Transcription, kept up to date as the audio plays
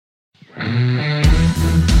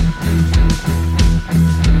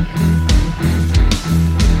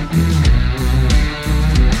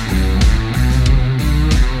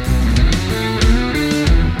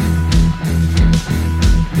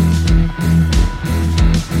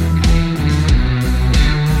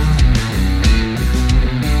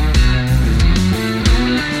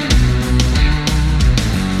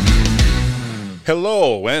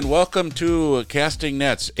Hello, and welcome to Casting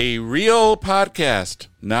Nets, a real podcast,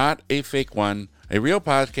 not a fake one, a real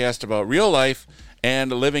podcast about real life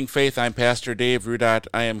and living faith. I'm Pastor Dave Ruddat.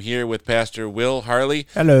 I am here with Pastor Will Harley.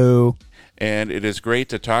 Hello. And it is great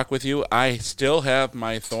to talk with you. I still have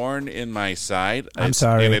my thorn in my side. I'm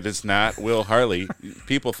sorry. And it is not Will Harley.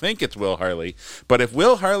 People think it's Will Harley. But if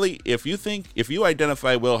you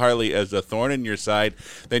identify Will Harley as a thorn in your side,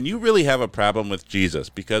 then you really have a problem with Jesus.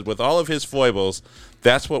 Because with all of his foibles,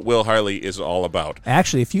 that's what Will Harley is all about.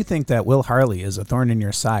 Actually, if you think that Will Harley is a thorn in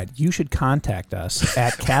your side, you should contact us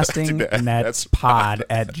at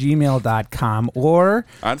castingnetspod@gmail.com or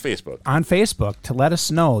on Facebook. On Facebook to let us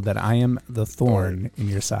know that I am the thorn in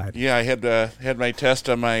your side. Yeah, I had my test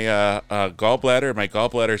on my gallbladder. My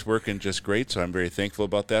gallbladder's working just great, so I'm very thankful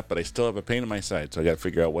about that. But I still have a pain in my side, so I got to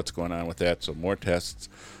figure out what's going on with that. So more tests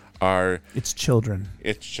are. It's children.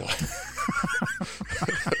 It's children.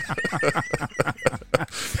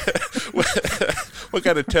 What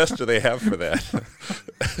kind of test do they have for that?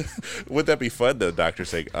 Would that be fun? The doctor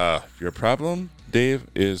saying, "Your problem, Dave,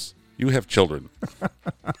 is you have children."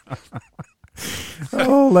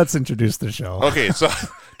 Oh, let's introduce the show. Okay, so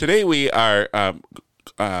today we are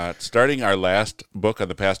starting our last book of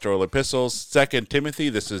the pastoral epistles, 2 Timothy.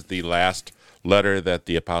 This is the last letter that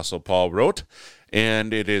the Apostle Paul wrote,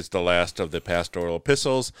 and it is the last of the pastoral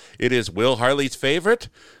epistles. It is Will Harley's favorite.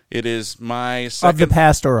 It is my second... Of the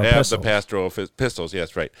pastoral epistles. Of the pastoral epistles,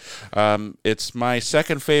 yes, right. It's my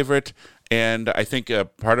second favorite, and I think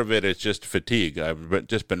part of it is just fatigue. I've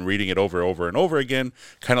just been reading it over and over again.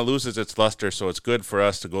 Kind of loses its luster, so it's good for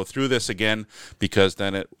us to go through this again, because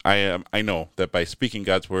then I know that by speaking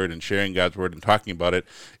God's word and sharing God's word and talking about it,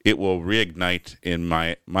 it will reignite in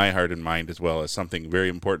my heart and mind as well as something very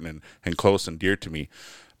important and close and dear to me.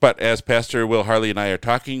 But as Pastor Will Harley and I are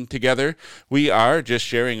talking together, we are just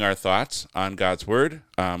sharing our thoughts on God's Word.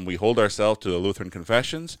 We hold ourselves to the Lutheran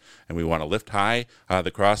confessions, and we want to lift high the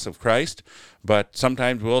cross of Christ. But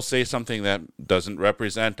sometimes we'll say something that doesn't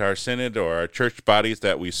represent our synod or our church bodies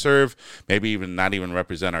that we serve, maybe even not even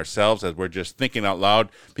represent ourselves, as we're just thinking out loud.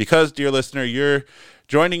 Because, dear listener, you're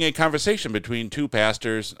joining a conversation between two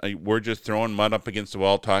pastors. We're just throwing mud up against the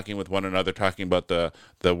wall, talking with one another, talking about the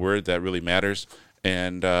word that really matters.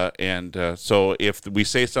 And so if we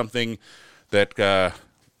say something that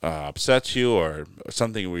upsets you or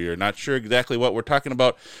something where you're not sure exactly what we're talking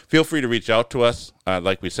about, feel free to reach out to us.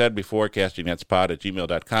 Like we said before,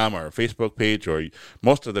 castingnetspod@gmail.com, or our Facebook page, or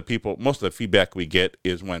most of the feedback we get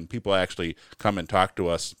is when people actually come and talk to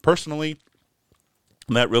us personally.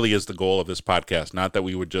 And that really is the goal of this podcast. Not that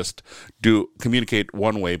we would just communicate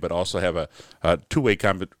one way, but also have a two-way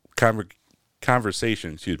conversation,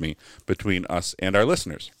 between us and our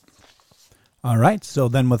listeners. All right, so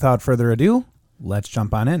then without further ado, let's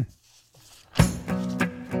jump on in.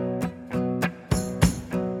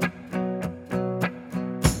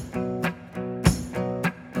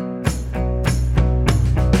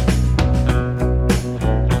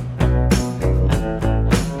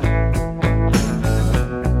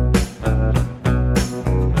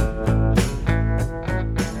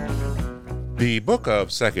 The book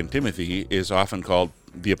of 2 Timothy is often called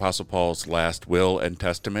the Apostle Paul's last will and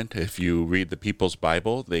testament. If you read the People's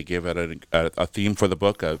Bible, they give it a theme for the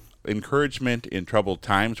book of encouragement in troubled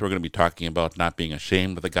times. We're going to be talking about not being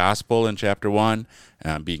ashamed of the gospel in chapter 1,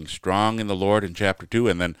 being strong in the Lord in chapter 2,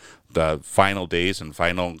 and then the final days and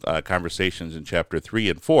final conversations in chapter 3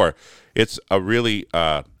 and 4. It's a really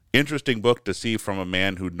interesting book to see from a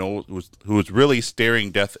man who's really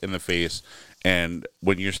staring death in the face. And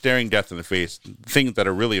when you're staring death in the face, things that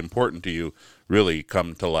are really important to you really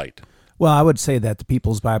come to light. Well, I would say that the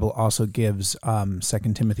People's Bible also gives 2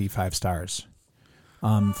 Timothy 5 stars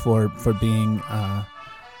for being.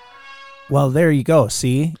 Well, there you go.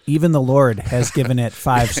 See, even the Lord has given it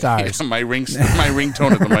 5 stars. Yeah, my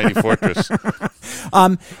ringtone at the Mighty Fortress.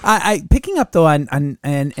 I picking up though and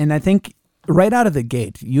I think. Right out of the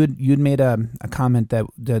gate, you'd made a comment that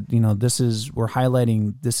we're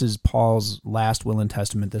highlighting this is Paul's last will and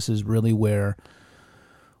testament. This is really where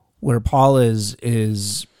Paul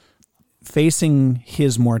is facing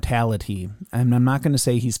his mortality. And I'm not going to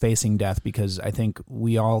say he's facing death, because I think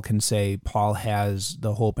we all can say Paul has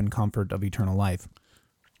the hope and comfort of eternal life.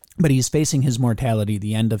 but he's facing his mortality,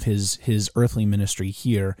 the end of his earthly ministry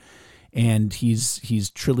here, and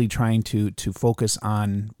he's truly trying to focus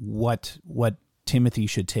on what Timothy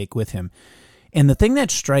should take with him. And the thing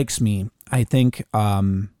that strikes me, I think,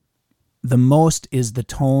 the most is the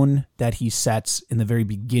tone that he sets in the very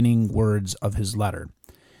beginning words of his letter.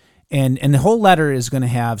 And the whole letter is going to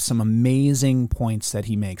have some amazing points that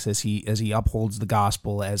he makes as he upholds the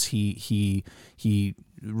gospel, as he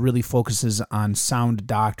really focuses on sound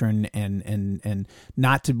doctrine and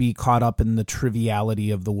not to be caught up in the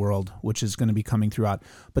triviality of the world, which is going to be coming throughout.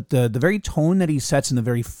 But the very tone that he sets in the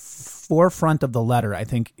very forefront of the letter, I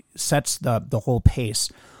think, sets the whole pace.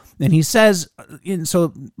 And he says,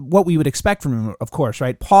 so what we would expect from him, of course,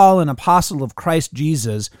 right? Paul, an apostle of Christ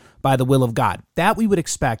Jesus by the will of God. That we would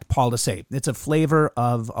expect Paul to say. It's a flavor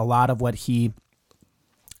of a lot of what he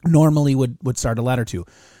normally would start a letter to.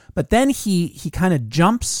 But then he kind of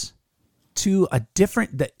jumps to a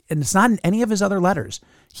different, and it's not in any of his other letters.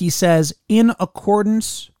 He says, in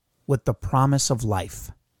accordance with the promise of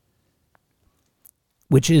life,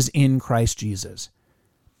 which is in Christ Jesus.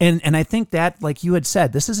 And I think that, like you had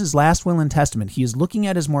said, this is his last will and testament. He is looking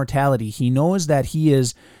at his mortality. He knows that he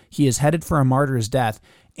is headed for a martyr's death,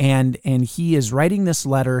 and he is writing this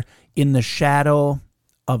letter in the shadow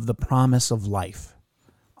of the promise of life.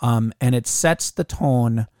 And it sets the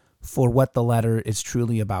tone for what the letter is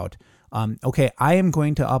truly about. Okay, I am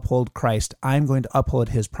going to uphold Christ. I am going to uphold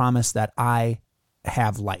his promise that I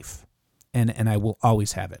have life, and I will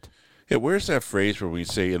always have it. Yeah, where's that phrase where we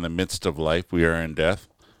say, in the midst of life, we are in death?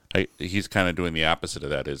 He's kind of doing the opposite of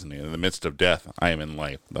that, isn't he? In the midst of death, I am in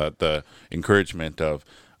life. The encouragement of,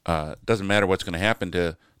 doesn't matter what's going to happen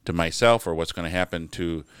to myself or what's going to happen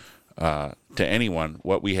to anyone.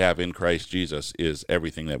 What we have in Christ Jesus is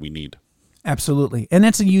everything that we need. Absolutely, and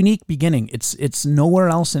it's a unique beginning. It's nowhere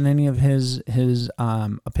else in any of his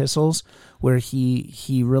epistles where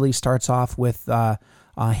he really starts off with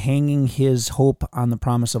hanging his hope on the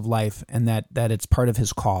promise of life, and that it's part of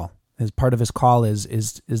his call. As part of his call is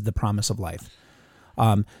the promise of life.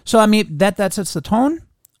 So I mean that sets the tone.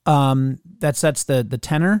 That sets the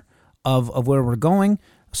tenor of where we're going.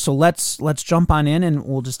 So let's jump on in, and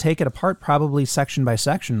we'll just take it apart, probably section by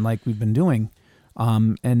section, like we've been doing,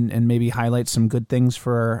 and maybe highlight some good things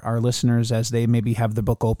for our listeners as they maybe have the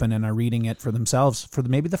book open and are reading it for themselves for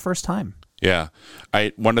maybe the first time. Yeah,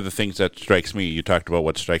 one of the things that strikes me, you talked about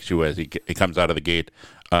what strikes you as he comes out of the gate,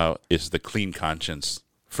 is the clean conscience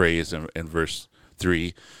phrase in verse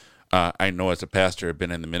 3. I know as a pastor, I've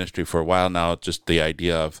been in the ministry for a while now, just the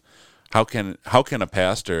idea of how can a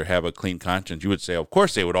pastor have a clean conscience? You would say, of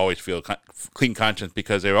course, they would always feel clean conscience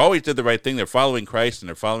because they always did the right thing. They're following Christ and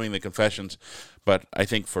they're following the confessions. But I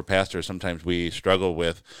think for pastors, sometimes we struggle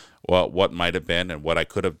with, well, what might have been and what I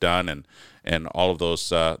could have done, and all of those,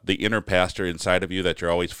 the inner pastor inside of you that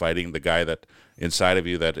you're always fighting, the guy that inside of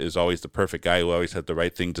you that is always the perfect guy who always had the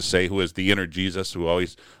right thing to say, who is the inner Jesus, who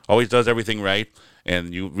always does everything right.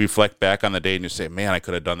 And you reflect back on the day and you say, man, I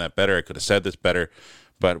could have done that better. I could have said this better.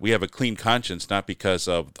 But we have a clean conscience, not because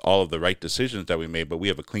of all of the right decisions that we made, but we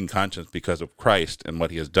have a clean conscience because of Christ and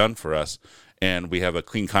what he has done for us. And we have a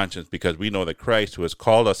clean conscience because we know that Christ, who has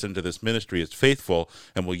called us into this ministry, is faithful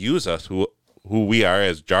and will use us, who we are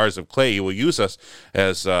as jars of clay. He will use us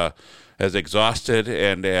as exhausted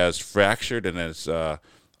and as fractured and as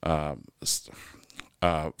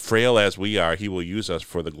frail as we are. He will use us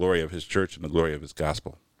for the glory of his church and the glory of his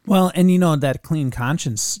gospel. Well, and that clean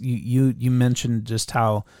conscience, you mentioned just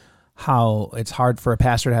how it's hard for a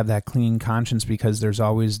pastor to have that clean conscience because there's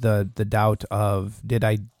always the doubt of did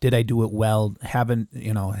I do it well? Have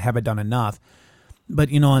I done enough?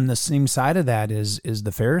 But on the same side of that is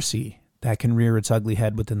the Pharisee that can rear its ugly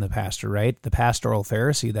head within the pastor, right? The pastoral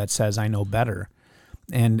Pharisee that says I know better,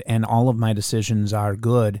 and all of my decisions are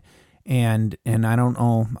good. And I don't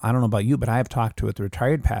know about you, but I have talked with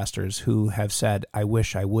retired pastors who have said, I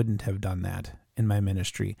wish I wouldn't have done that in my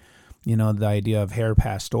ministry. The idea of hair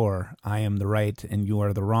pastor, I am the right and you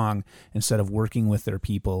are the wrong, instead of working with their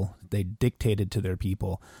people, they dictated to their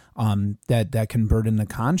people, that can burden the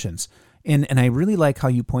conscience. And I really like how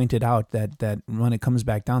you pointed out that when it comes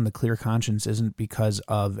back down, the clear conscience isn't because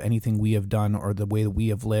of anything we have done or the way that we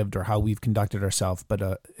have lived or how we've conducted ourselves,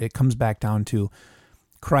 but it comes back down to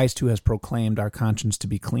Christ, who has proclaimed our conscience to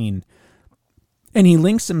be clean. And he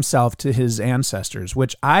links himself to his ancestors,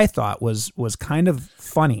 which I thought was kind of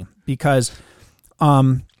funny because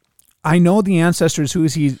I know the ancestors who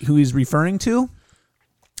he's referring to,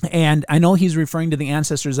 and I know he's referring to the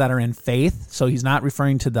ancestors that are in faith, so he's not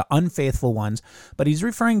referring to the unfaithful ones, but he's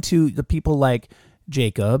referring to the people like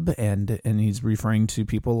Jacob, and he's referring to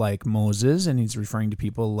people like Moses, and he's referring to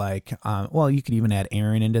people like, you could even add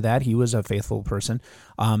Aaron into that. He was a faithful person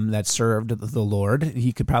that served the Lord.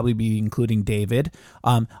 He could probably be including David.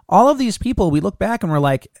 All of these people, we look back and we're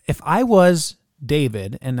like, if I was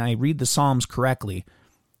David and I read the Psalms correctly,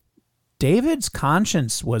 David's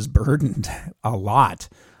conscience was burdened a lot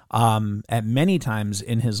at many times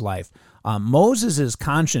in his life. Moses'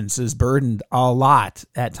 conscience is burdened a lot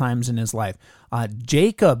at times in his life.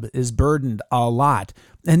 Jacob is burdened a lot,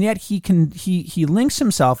 and yet he links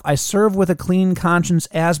himself. I serve with a clean conscience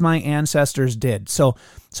as my ancestors did. So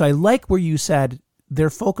I like where you said their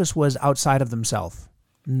focus was outside of themselves,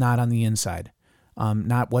 not on the inside,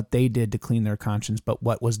 not what they did to clean their conscience, but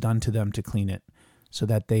what was done to them to clean it, so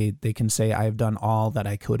that they can say, I have done all that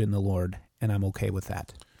I could in the Lord, and I'm okay with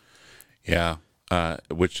that. Yeah.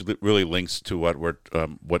 Which really links to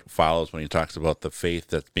what follows when he talks about the faith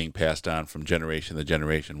that's being passed on from generation to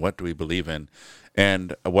generation. What do we believe in?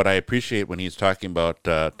 And what I appreciate when he's talking about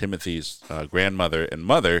Timothy's grandmother and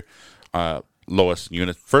mother, Lois and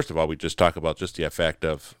Eunice. First of all, we just talk about just the effect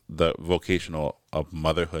of the vocational of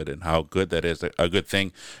motherhood and how good that is, a good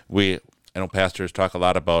thing. I know pastors talk a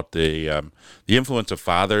lot about the influence of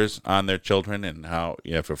fathers on their children, and how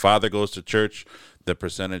if a father goes to church, the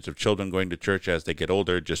percentage of children going to church as they get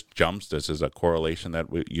older just jumps. This is a correlation that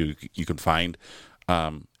you can find,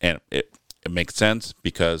 and it makes sense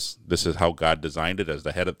because this is how God designed it as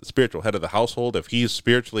the spiritual head of the household. If he's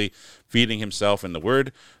spiritually feeding himself in the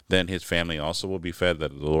Word, then his family also will be fed.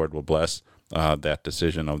 That the Lord will bless that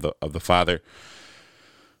decision of the father.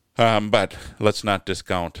 But let's not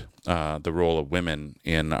discount the role of women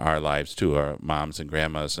in our lives too, our moms and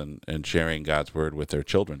grandmas, and sharing God's Word with their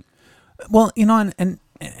children. Well, and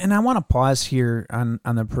I want to pause here on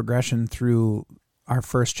the progression through our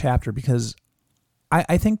first chapter, because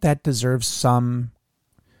I think that deserves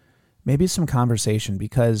maybe some conversation,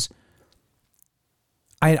 because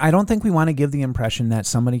I don't think we want to give the impression that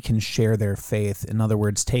somebody can share their faith. In other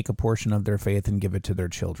words, take a portion of their faith and give it to their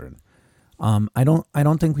children. I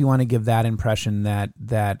don't think we want to give that impression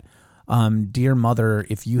that dear mother,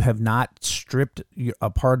 if you have not stripped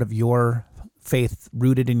a part of your faith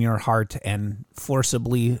rooted in your heart and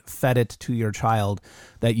forcibly fed it to your child,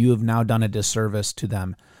 that you have now done a disservice to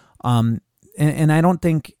them. And I don't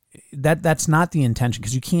think that's not the intention,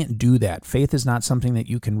 because you can't do that. Faith is not something that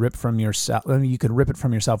you can rip from yourself. I mean, you can rip it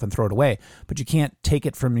from yourself and throw it away, but you can't take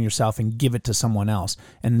it from yourself and give it to someone else,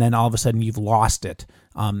 and then all of a sudden you've lost it.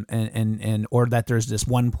 And or that there's this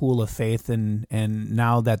one pool of faith, and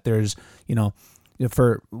now that there's,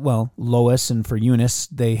 for Lois and for Eunice,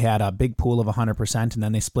 they had a big pool of 100%, and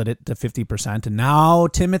then they split it to 50%, and now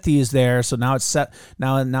Timothy is there, so now it's set.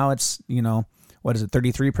 Now it's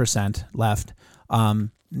 33% left.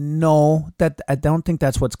 No, that I don't think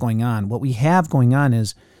that's what's going on. What we have going on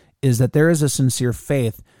is that there is a sincere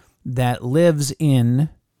faith that lives in,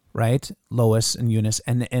 right, Lois and Eunice,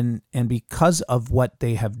 and because of what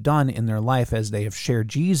they have done in their life as they have shared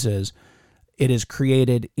Jesus, it is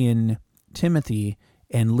created in Timothy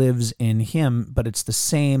and lives in him, but it's the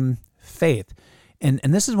same faith. And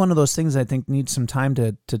this is one of those things I think needs some time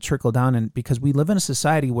to trickle down, and because we live in a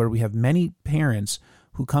society where we have many parents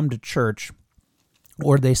who come to church,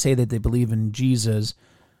 or they say that they believe in Jesus,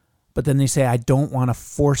 but then they say, I don't want to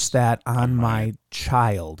force that on my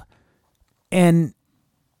child. And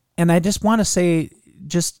I just want to say,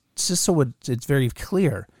 just so it's very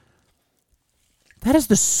clear, that is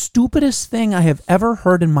the stupidest thing I have ever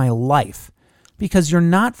heard in my life, because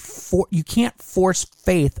you can't force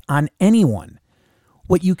faith on anyone.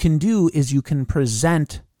 What you can do is you can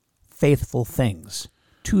present faithful things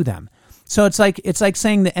to them. So it's like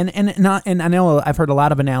saying that, and I know I've heard a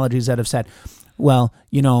lot of analogies that have said, well,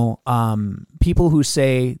 people who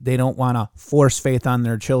say they don't want to force faith on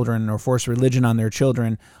their children or force religion on their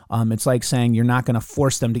children, it's like saying you're not going to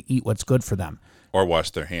force them to eat what's good for them. Or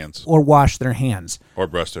wash their hands. Or wash their hands. Or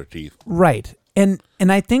brush their teeth. Right. And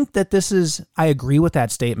I think that I agree with that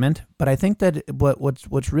statement, but I think that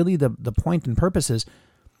what's really the point and purpose is,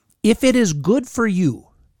 if it is good for you,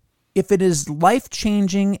 if it is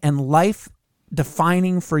life-changing and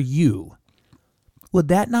life-defining for you, would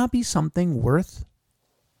that not be something worth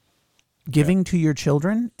giving to your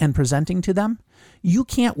children and presenting to them? You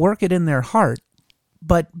can't work it in their heart,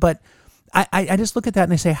 but I just look at that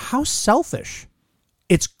and I say, how selfish.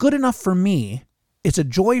 It's good enough for me. It's a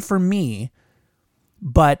joy for me,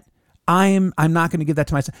 but I'm not going to give that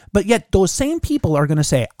to myself. But yet those same people are going to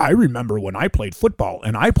say, I remember when I played football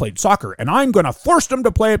and I played soccer, and I'm going to force them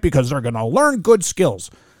to play it because they're going to learn good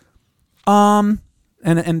skills.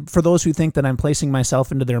 And for those who think that I'm placing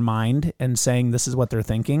myself into their mind and saying this is what they're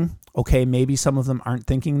thinking, okay, maybe some of them aren't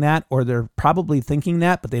thinking that, or they're probably thinking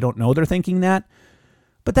that, but they don't know they're thinking that.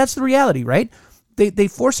 But that's the reality, right? They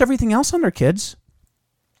force everything else on their kids.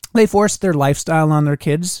 They force their lifestyle on their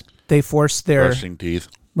kids. They force their brushing teeth.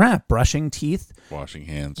 Right, brushing teeth. Washing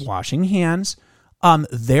hands.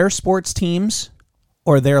 Their sports teams,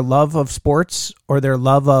 or their love of sports, or their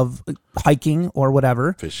love of hiking, or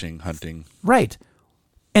whatever. Fishing, hunting. Right.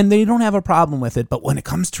 And they don't have a problem with it. But when it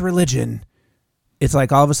comes to religion, it's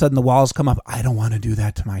like all of a sudden the walls come up. I don't want to do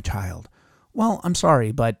that to my child. Well, I'm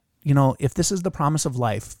sorry, but, if this is the promise of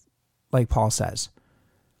life, like Paul says,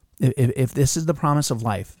 if this is the promise of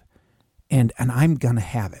life, and I'm going to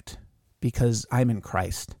have it because I'm in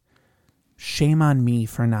Christ, shame on me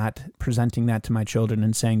for not presenting that to my children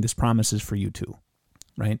and saying this promise is for you too,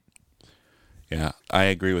 right? Yeah, I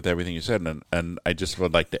agree with everything you said, and I just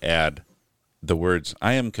would like to add the words,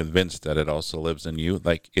 I am convinced that it also lives in you.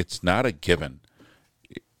 Like, it's not a given.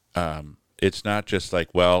 It's not just like,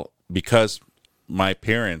 well, because my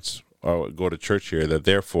parents go to church here, that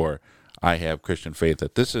therefore I have Christian faith.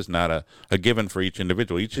 That this is not a given for each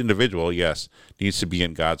individual. Each individual, yes, needs to be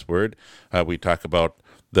in God's word. We talk about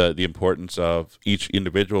the importance of each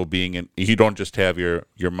individual being in. You don't just have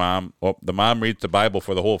your mom. Oh, the mom reads the Bible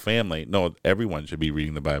for the whole family. No, everyone should be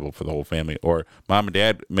reading the Bible for the whole family. Or mom and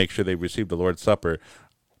dad make sure they receive the Lord's Supper.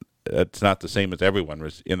 It's not the same as everyone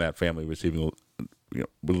in that family receiving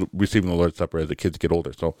the Lord's Supper as the kids get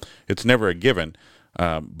older. So it's never a given,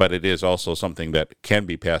 but it is also something that can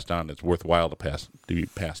be passed on. It's worthwhile to be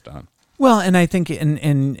passed on. Well, and I think,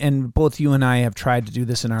 and both you and I have tried to do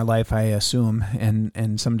this in our life, I assume,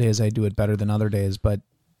 and some days I do it better than other days, but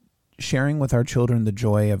sharing with our children the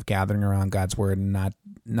joy of gathering around God's word and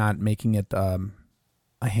not making it a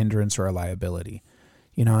hindrance or a liability,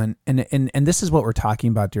 and this is what we're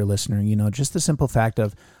talking about, dear listener, just the simple fact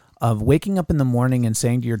of waking up in the morning and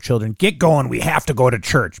saying to your children, get going, we have to go to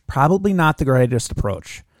church. Probably not the greatest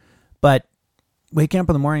approach, but waking up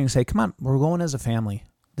in the morning and say, come on, we're going as a family.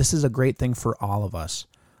 This is a great thing for all of us.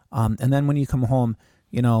 And then when you come home,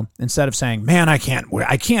 instead of saying, man, I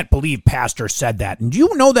can't believe Pastor said that. And do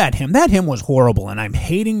you know that hymn was horrible and I'm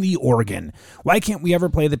hating the organ. Why can't we ever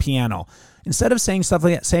play the piano? Instead of saying stuff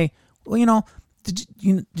like that, say, well, did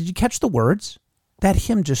you catch the words? That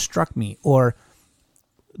hymn just struck me. Or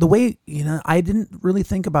the way, I didn't really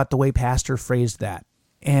think about the way Pastor phrased that.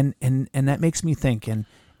 And that makes me think, and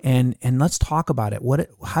let's talk about it.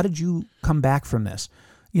 How did you come back from this?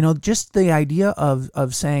 Just the idea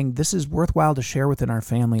of saying this is worthwhile to share within our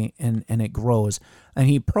family, and it grows. And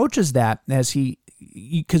he approaches that as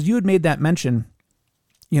because you had made that mention,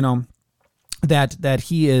 that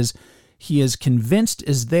he is convinced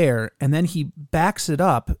is there, and then he backs it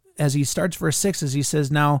up as he starts verse 6, as he says,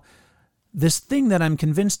 now, this thing that I'm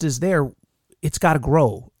convinced is there, it's got to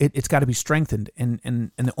grow. It's got to be strengthened.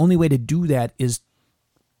 And the only way to do that is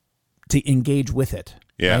to engage with it.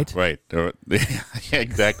 Yeah, right. Yeah,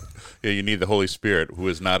 exactly. Yeah, you need the Holy Spirit, who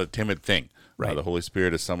is not a timid thing. Right. The Holy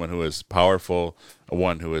Spirit is someone who is powerful,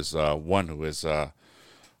 one who is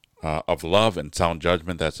of love and sound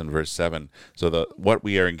judgment. That's in verse 7. So what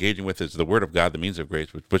we are engaging with is the Word of God, the means of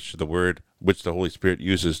grace, which the Holy Spirit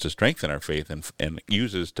uses to strengthen our faith and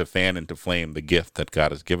uses to fan into flame the gift that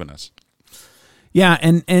God has given us. Yeah,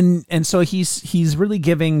 and so he's really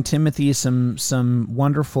giving Timothy some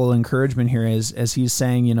wonderful encouragement here as he's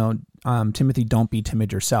saying, Timothy, don't be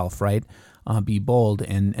timid yourself, right? Be bold,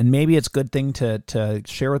 and maybe it's a good thing to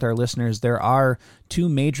share with our listeners. There are two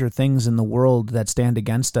major things in the world that stand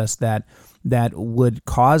against us that would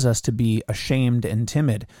cause us to be ashamed and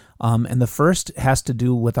timid, and the first has to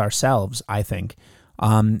do with ourselves, I think,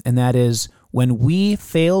 and that is when we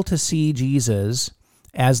fail to see Jesus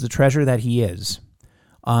as the treasure that he is,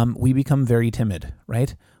 we become very timid,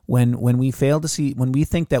 right? When we fail to see, when we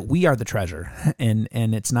think that we are the treasure and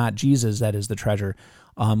it's not Jesus that is the treasure,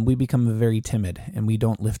 we become very timid and we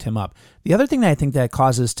don't lift him up. The other thing that I think that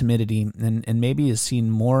causes timidity and maybe is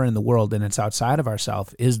seen more in the world and it's outside of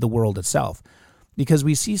ourselves is the world itself. Because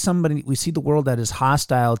we see the world that is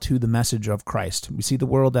hostile to the message of Christ. We see the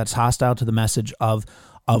world that's hostile to the message of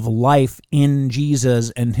life in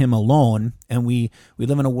Jesus and him alone, and we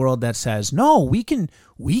live in a world that says, no, we can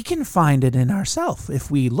find it in ourselves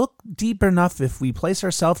if we look deep enough, if we place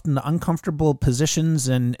ourselves in the uncomfortable positions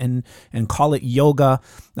and call it yoga.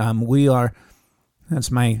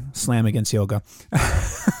 That's my slam against yoga.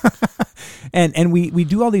 and we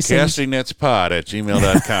do all these things.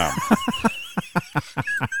 castingnetspod@gmail.com.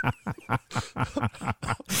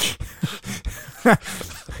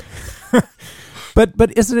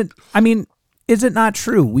 But isn't Is it not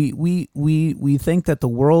true? We think that the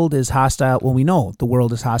world is hostile. Well, we know the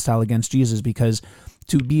world is hostile against Jesus because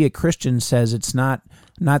to be a Christian says it's not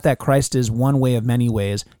that Christ is one way of many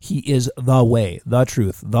ways. He is the way, the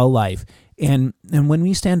truth, the life. And when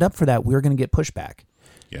we stand up for that, we're going to get pushback.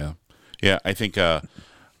 Yeah. Yeah, I think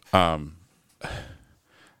I'm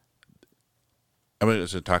going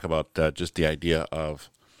to talk about just the idea of,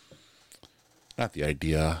 not the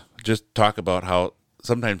idea, just talk about how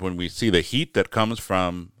sometimes when we see the heat that comes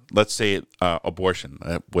from, let's say, abortion,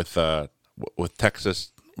 with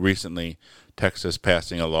Texas recently, Texas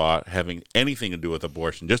passing a law having anything to do with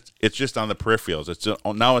abortion. It's just on the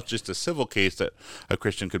peripherals. Now it's just a civil case that a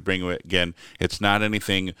Christian could bring again. It's not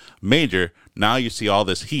anything major. Now you see all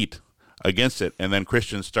this heat against it, and then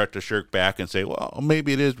Christians start to shirk back and say, well,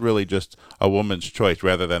 maybe it is really just a woman's choice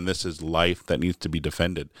rather than this is life that needs to be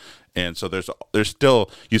defended. And so there's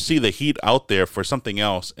still, you see the heat out there for something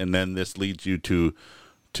else, and then this leads you to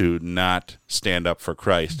not stand up for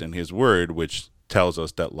Christ and his word, which tells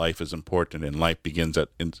us that life is important and life begins at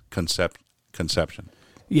conception.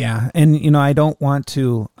 Yeah, and I don't want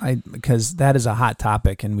to, because that is a hot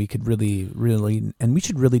topic, and we could really, and we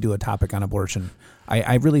should really do a topic on abortion.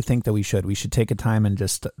 I really think that we should take a time and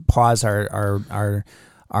just pause our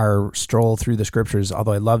stroll through the scriptures.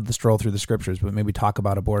 Although I love the stroll through the scriptures, but maybe talk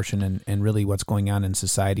about abortion and really what's going on in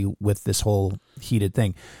society with this whole heated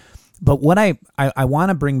thing. But what I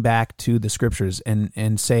want to bring back to the scriptures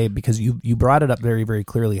and say, because you brought it up very, very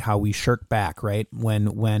clearly, how we shirk back, right?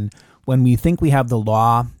 When we think we have the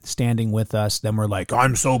law standing with us, then we're like,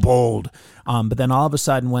 I'm so bold. But then all of a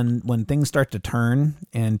sudden, when things start to turn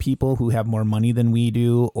and people who have more money than we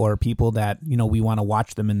do, or people that, we want to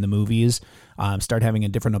watch them in the movies, start having a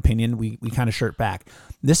different opinion, we kind of shirk back.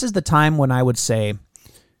 This is the time when I would say,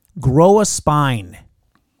 grow a spine.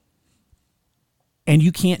 And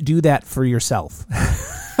you can't do that for yourself.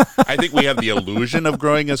 I think we have the illusion of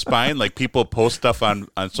growing a spine. Like people post stuff on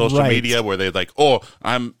social media where they're like, "Oh,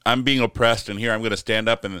 I'm being oppressed, and here I'm going to stand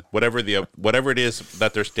up." And whatever it is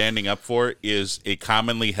that they're standing up for is a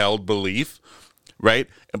commonly held belief, right?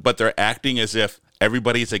 But they're acting as if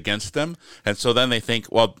everybody's against them, and so then they think,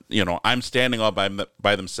 "Well, I'm standing all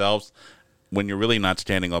by themselves." When you're really not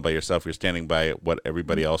standing all by yourself, you're standing by what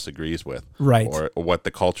everybody else agrees with, right? Or what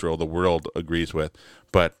the world agrees with.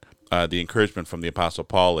 But the encouragement from the Apostle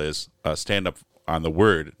Paul is stand up on the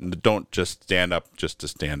word. Don't just stand up just to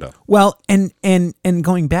stand up. Well, and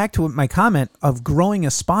going back to my comment of growing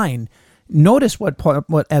a spine, notice what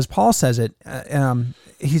as Paul says it.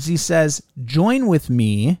 He says, "Join with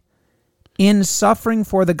me in suffering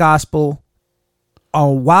for the gospel,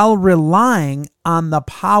 while relying on the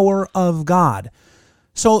power of God."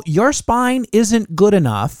 So your spine isn't good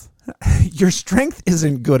enough. Your strength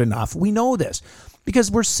isn't good enough. We know this because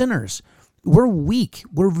we're sinners. We're weak.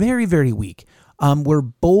 We're very, very weak. We're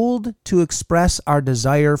bold to express our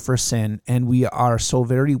desire for sin, and we are so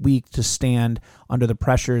very weak to stand under the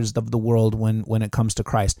pressures of the world when it comes to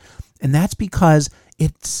Christ. And that's because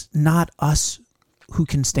it's not us who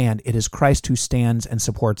can stand. It is Christ who stands and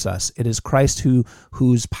supports us. It is Christ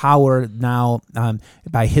whose power now,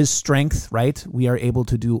 by his strength, right, we are able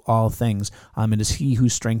to do all things. It is he who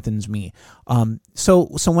strengthens me. So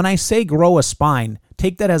when I say grow a spine,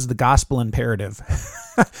 take that as the gospel imperative.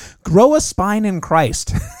 Grow a spine in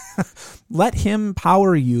Christ. Let him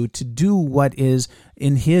power you to do what is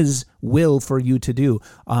in his will for you to do.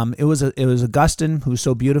 It was Augustine who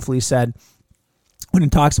so beautifully said, when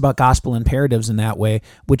it talks about gospel imperatives in that way,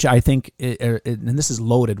 which I think, and this is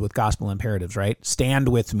loaded with gospel imperatives, right? Stand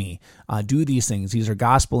with me, do these things. These are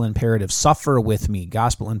gospel imperatives. Suffer with me,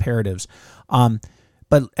 gospel imperatives.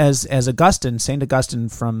 But as Augustine, Saint Augustine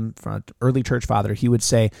from early church father, he would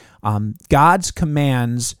say, God's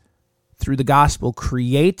commands through the gospel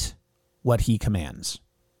create what he commands.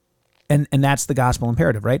 And that's the gospel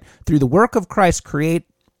imperative, right? Through the work of Christ, create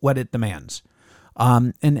what it demands.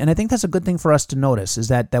 And I think that's a good thing for us to notice, is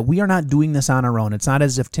that we are not doing this on our own. It's not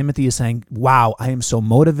as if Timothy is saying, wow, I am so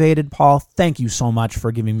motivated, Paul. Thank you so much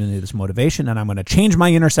for giving me this motivation, and I'm going to change my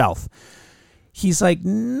inner self. He's like,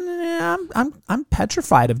 nah, I'm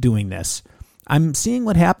petrified of doing this. I'm seeing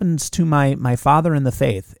what happens to my father in the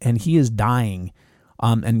faith, and he is dying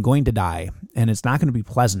and going to die, and it's not going to be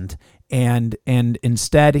pleasant. And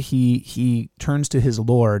instead, he turns to his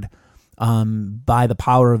Lord by the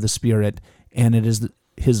power of the Spirit, and it is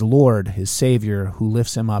his Lord, his Savior, who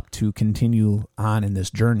lifts him up to continue on in this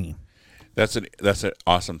journey. That's an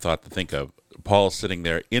awesome thought to think of. Paul's sitting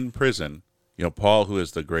there in prison. Paul, who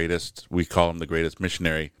is the greatest, we call him the greatest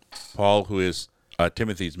missionary. Paul, who is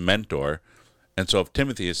Timothy's mentor. And so if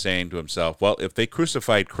Timothy is saying to himself, well, if they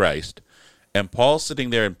crucified Christ And Paul's sitting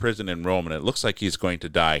there in prison in Rome, and it looks like he's going to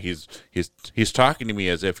die. He's talking to me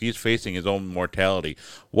as if he's facing his own mortality.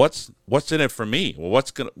 What's in it for me? Well,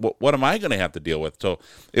 what am I going to have to deal with? So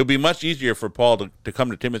it would be much easier for Paul to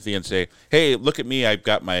come to Timothy and say, "Hey, look at me! I've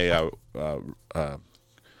got my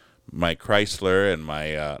my Chrysler and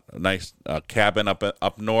my nice cabin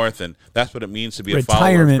up north, and that's what it means to be a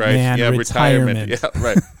follower of Christ." Man, yeah, retirement. Yeah,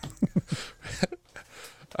 right.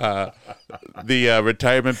 The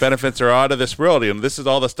retirement benefits are out of this world. This is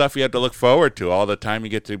all the stuff you have to look forward to. All the time you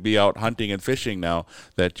get to be out hunting and fishing now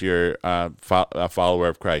that you're a follower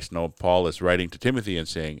of Christ. No, Paul is writing to Timothy and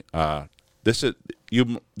saying, "This is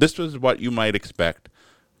what you might expect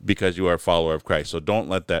because you are a follower of Christ. So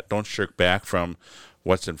don't shirk back from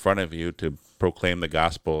what's in front of you to proclaim the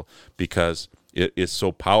gospel, because it is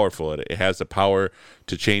so powerful. It has the power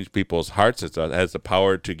to change people's hearts. It has the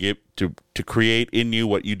power to create in you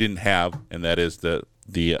what you didn't have, and that is the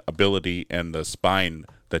ability and the spine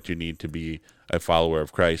that you need to be a follower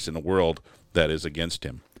of Christ in a world that is against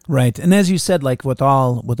him." Right, and as you said, like with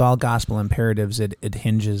all gospel imperatives, it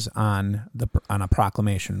hinges on a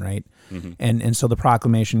proclamation, right? Mm-hmm. And so the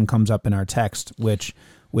proclamation comes up in our text, which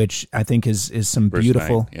I think is some Verse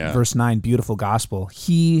beautiful 9, yeah. Verse 9, beautiful gospel.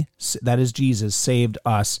 He, that is Jesus, saved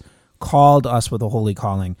us, called us with a holy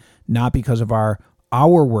calling, not because of our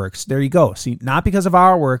works. There you go. See, not because of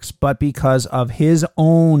our works, but because of his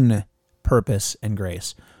own purpose and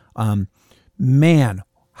grace. Man,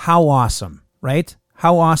 how awesome, right?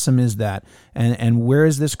 How awesome is that? And where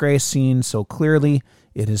is this grace seen so clearly?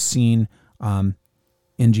 It is seen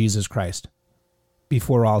in Jesus Christ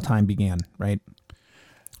before all time began, right?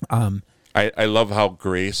 I love how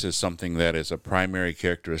grace is something that is a primary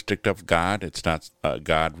characteristic of God. It's not a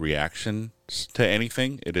God reaction to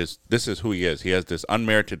anything. This is who he is. He has this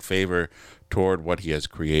unmerited favor toward what he has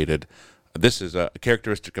created. This is a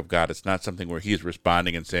characteristic of God. It's not something where he's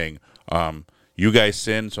responding and saying, "You guys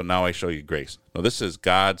sinned, so now I show you grace." No, this is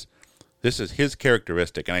his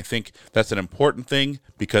characteristic, and I think that's an important thing,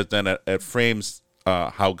 because then it frames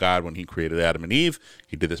how God, when he created Adam and Eve,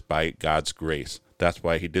 he did this by God's grace. That's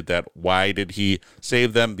why he did that. Why did he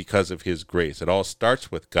save them? Because of his grace. It all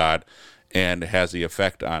starts with God and has the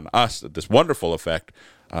effect on us, this wonderful effect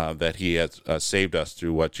that he has saved us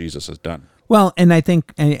through what Jesus has done. Well, and I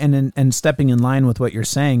think, and stepping in line with what you're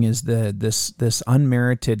saying, is this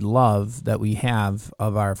unmerited love that we have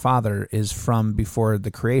of our Father is from before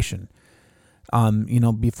the creation.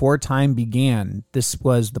 Before time began, this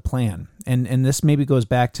was the plan. And this maybe goes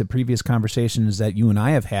back to previous conversations that you and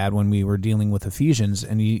I have had when we were dealing with Ephesians,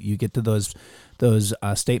 and you get to those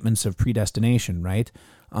statements of predestination, right?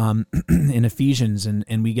 In Ephesians,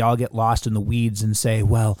 and we all get lost in the weeds and say,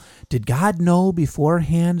 well, did God know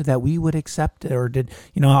beforehand that we would accept it? Or did,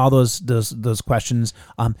 all those questions.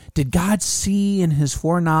 Did God see in his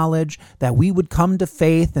foreknowledge that we would come to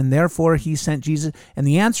faith, and therefore he sent Jesus? And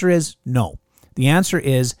the answer is no. The answer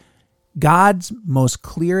is God's most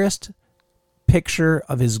clearest picture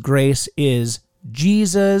of his grace is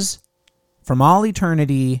Jesus from all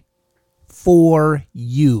eternity for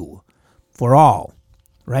you, for all,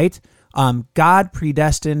 right? God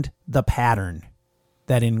predestined the pattern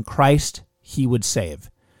that in Christ he would save.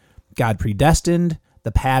 God predestined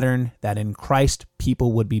the pattern that in Christ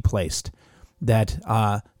people would be placed, that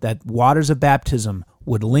waters of baptism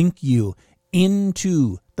would link you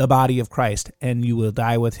into the body of Christ, and you will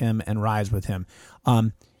die with him and rise with him.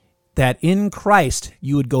 That in Christ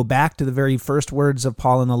you would go back to the very first words of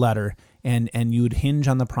Paul in the letter, and you would hinge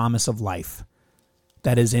on the promise of life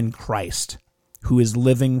that is in Christ, who is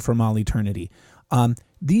living from all eternity.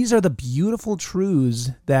 These are the beautiful truths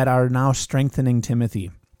that are now strengthening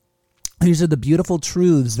Timothy. These are the beautiful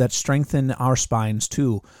truths that strengthen our spines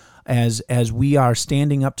too, as we are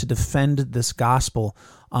standing up to defend this gospel,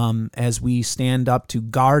 as we stand up to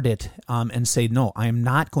guard it, and say, no, I am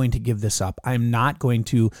not going to give this up. I am not going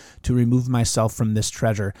to remove myself from this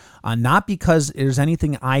treasure, not because there's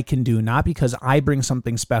anything I can do, not because I bring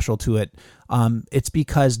something special to it. It's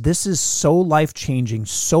because this is so life-changing,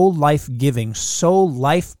 so life-giving, so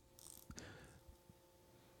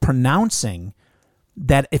life-pronouncing,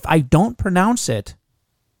 that if I don't pronounce it,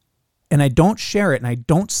 and I don't share it, and I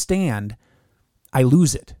don't stand, I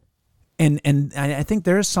lose it. And I think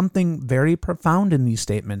there is something very profound in these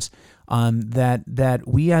statements, that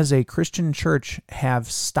we as a Christian church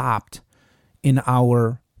have stopped in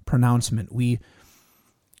our pronouncement. We've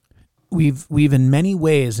in many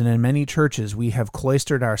ways and in many churches, we have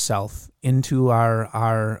cloistered ourselves into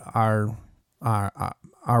our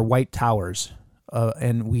white towers,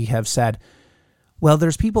 and we have said, well,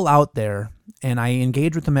 there's people out there, and I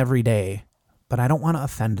engage with them every day, but I don't want to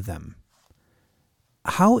offend them.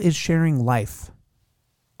 how is sharing life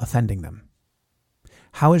offending them?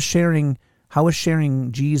 How is sharing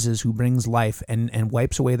Jesus, who brings life and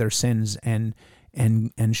wipes away their sins and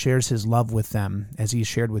shares his love with them as he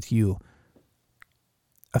shared with you,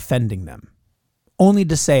 offending them? Only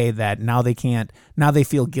to say that now they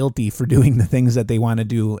feel guilty for doing the things that they want to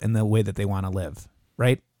do in the way that they want to live,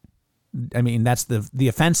 right? I mean, that's the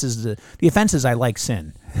offense is I like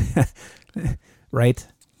sin, right?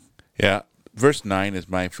 Yeah. Verse 9 is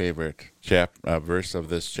my favorite verse of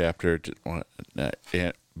this chapter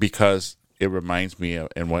because it reminds me of,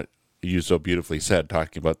 and what you so beautifully said,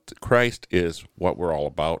 talking about Christ is what we're all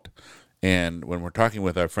about. And when we're talking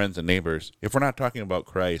with our friends and neighbors, if we're not talking about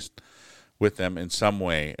Christ with them in some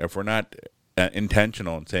way, if we're not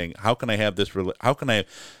intentional in saying, how can I have this,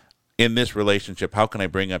 in this relationship, how can I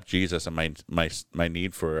bring up Jesus and my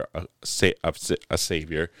need for a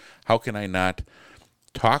Savior? How can I not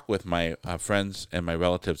talk with my friends and my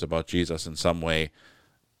relatives about Jesus in some way?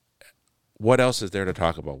 What else is there to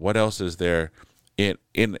talk about? What else is there we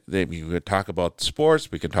could talk about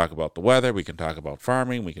sports, we can talk about the weather, we can talk about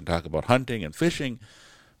farming, we can talk about hunting and fishing,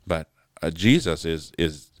 but Jesus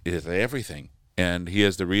is everything. And he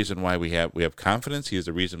is the reason why we have confidence. He is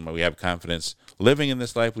the reason why we have confidence living in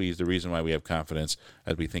this life. He is the reason why we have confidence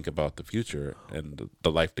as we think about the future and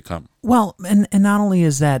the life to come. Well, and not only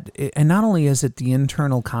is it the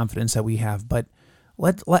internal confidence that we have, but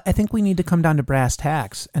I think we need to come down to brass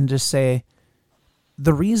tacks and just say,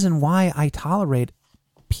 the reason why I tolerate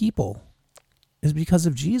people is because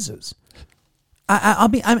of Jesus.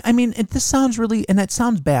 This sounds really, and it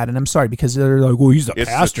sounds bad, and I'm sorry, because they're like, well, he's a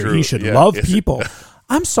pastor, he should love people.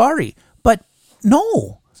 I'm sorry, but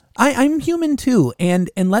no, I'm human too, and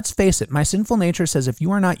let's face it, my sinful nature says if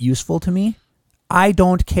you are not useful to me, I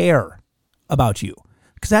don't care about you,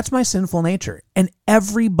 because that's my sinful nature, and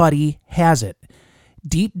everybody has it.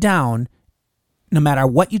 Deep down, no matter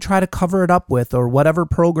what you try to cover it up with or whatever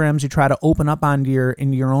programs you try to open up into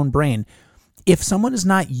your own brain, if someone is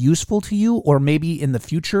not useful to you, or maybe in the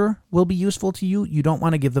future will be useful to you, you don't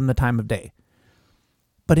want to give them the time of day.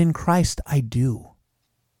 But in Christ, I do.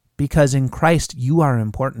 Because in Christ, you are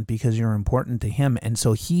important because you're important to him. And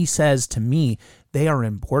so he says to me, they are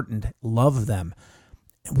important. Love them.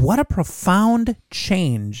 What a profound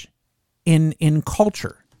change in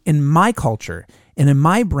culture, in my culture, and in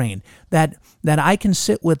my brain, that I can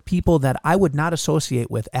sit with people that I would not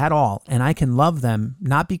associate with at all, and I can love them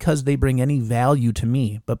not because they bring any value to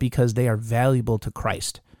me, but because they are valuable to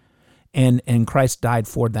Christ, and Christ died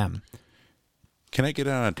for them. Can I get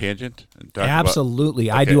on a tangent? And talk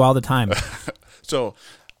Absolutely. Okay. I do all the time. So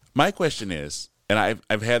my question is, and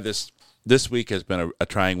I've had this week has been a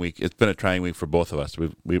trying week. It's been a trying week for both of us.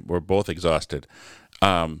 We're both exhausted.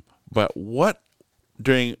 But what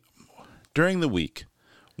during the week,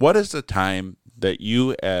 what is the time that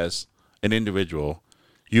you as an individual,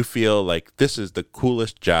 you feel like this is the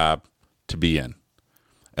coolest job to be in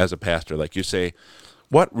as a pastor? Like you say,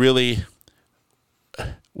 what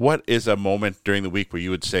is a moment during the week where you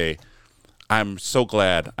would say, I'm so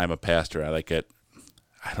glad I'm a pastor. I like it.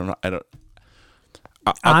 I don't know.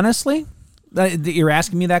 Honestly, you're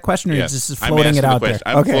asking me that question, or yes, you're just floating it out there?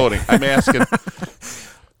 I'm floating. I'm asking.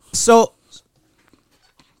 So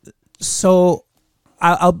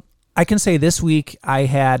I can say this week I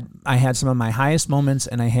had some of my highest moments,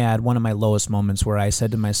 and I had one of my lowest moments where I said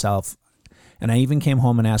to myself, and I even came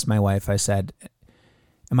home and asked my wife, I said,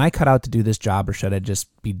 am I cut out to do this job, or should I just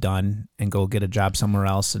be done and go get a job somewhere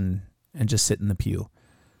else and just sit in the pew?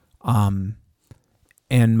 And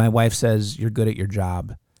my wife says, you're good at your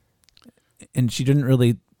job. And she didn't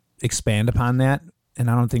really expand upon that, and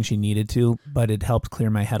I don't think she needed to, but it helped clear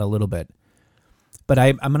my head a little bit. But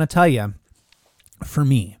I'm going to tell you, for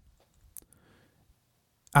me,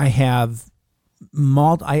 I have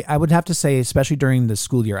I would have to say, especially during the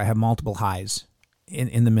school year, I have multiple highs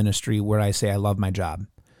in the ministry where I say I love my job.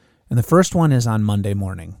 And the first one is on Monday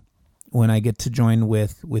morning when I get to join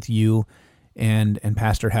with you and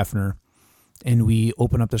Pastor Hefner, and we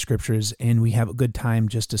open up the scriptures and we have a good time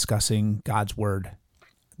just discussing God's word.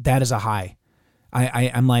 That is a high.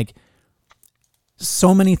 I'm like,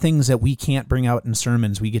 so many things that we can't bring out in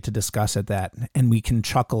sermons, we get to discuss at that, and we can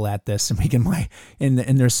chuckle at this, and we can like, and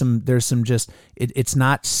there's some just it's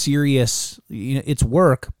not serious, it's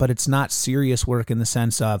work, but it's not serious work in the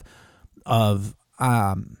sense of my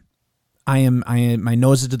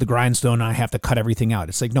nose is to the grindstone and I have to cut everything out.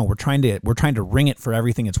 It's like, no, we're trying to wring it for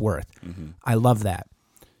everything it's worth. Mm-hmm. I love that.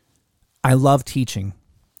 I love teaching.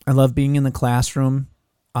 I love being in the classroom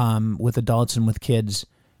with adults and with kids,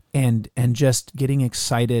 and just getting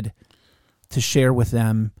excited to share with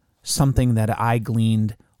them something that I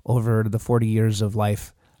gleaned over the 40 years of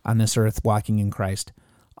life on this earth walking in Christ.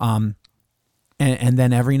 And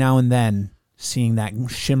then every now and then seeing that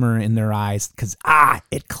shimmer in their eyes because,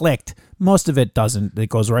 it clicked. Most of it doesn't. It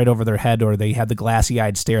goes right over their head, or they have the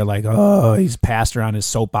glassy-eyed stare like, oh, he's pastor on his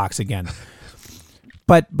soapbox again.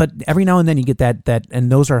 But every now and then you get that,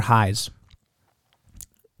 and those are highs.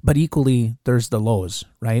 But equally, there's the lows,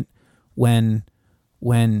 right? When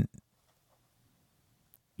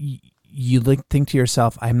you think to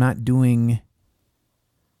yourself, I'm not doing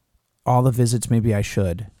all the visits maybe I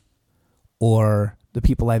should, or the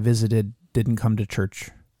people I visited didn't come to church,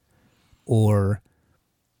 or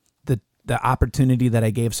the opportunity that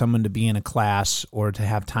I gave someone to be in a class or to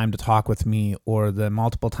have time to talk with me, or the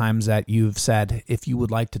multiple times that you've said, if you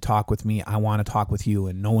would like to talk with me, I want to talk with you,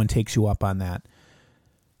 and no one takes you up on that.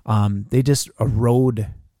 They just erode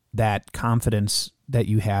that confidence that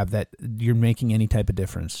you have that you're making any type of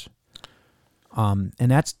difference. And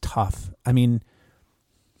that's tough. I mean,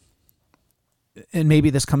 and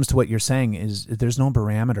maybe this comes to what you're saying is there's no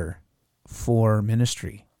barometer for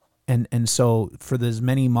ministry. And so for as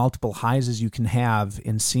many multiple highs as you can have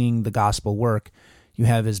in seeing the gospel work, you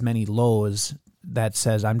have as many lows that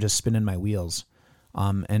says, I'm just spinning my wheels.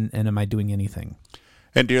 And am I doing anything?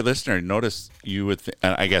 And dear listener, notice you would,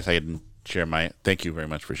 I guess I didn't share thank you very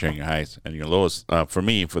much for sharing your highs and your lows. For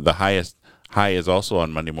me, for the highest high is also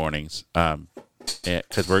on Monday mornings,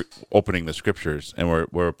 because we're opening the scriptures and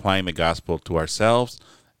we're applying the gospel to ourselves.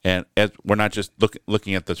 And as we're not just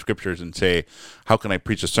looking at the scriptures and say, how can I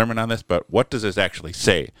preach a sermon on this? But what does this actually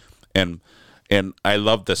say? And I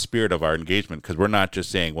love the spirit of our engagement, because we're not just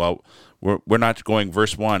saying, well, we're not going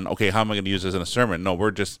verse 1. Okay, how am I going to use this in a sermon? No,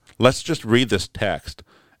 let's just read this text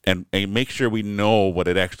and make sure we know what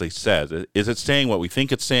it actually says. Is it saying what we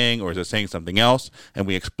think it's saying, or is it saying something else? And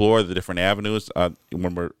we explore the different avenues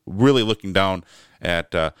when we're really looking down at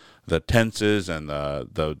the tenses and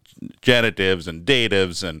the genitives and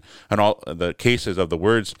datives and all the cases of the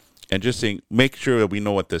words, and just saying, make sure that we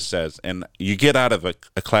know what this says. And you get out of a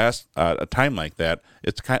class, a time like that,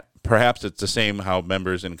 perhaps it's the same how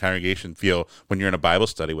members in a congregation feel when you're in a Bible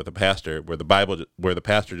study with a pastor, where the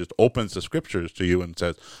pastor just opens the scriptures to you and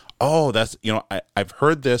says, oh, that's, I've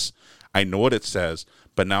heard this, I know what it says,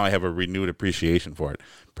 but now I have a renewed appreciation for it.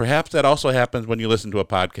 Perhaps that also happens when you listen to a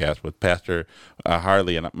podcast with Pastor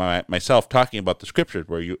Harley and myself talking about the scriptures,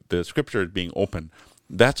 where the scripture is being opened.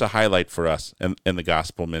 That's a highlight for us in the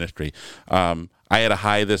gospel ministry. I had a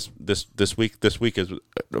high this week. This week is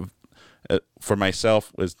for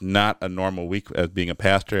myself was not a normal week as being a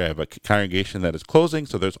pastor. I have a congregation that is closing,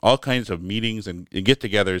 so there's all kinds of meetings and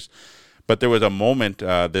get-togethers. But there was a moment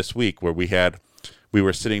this week where we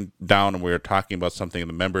were sitting down and we were talking about something, and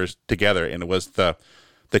the members together, and it was the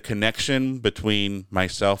connection between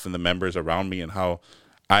myself and the members around me, and how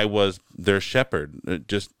I was their shepherd.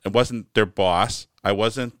 It wasn't their boss. I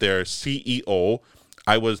wasn't their CEO.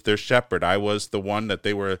 I was their shepherd. I was the one that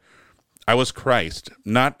I was Christ,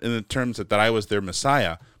 not in the terms that I was their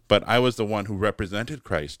Messiah, but I was the one who represented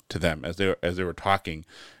Christ to them as they were talking.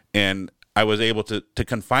 And I was able to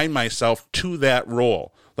confine myself to that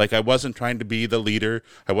role. Like, I wasn't trying to be the leader.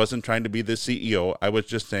 I wasn't trying to be the CEO. I was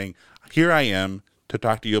just saying, here I am to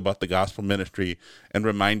talk to you about the gospel ministry and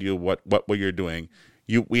remind you what you're doing.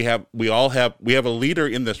 We have a leader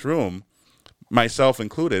in this room, myself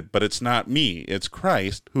included, but it's not me. It's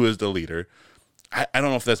Christ who is the leader. I don't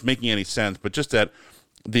know if that's making any sense, but just that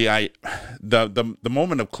the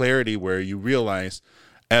moment of clarity where you realize,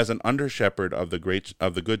 as an under shepherd of the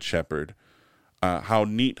good shepherd, how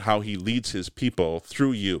neat how he leads his people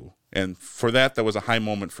through you. And for that was a high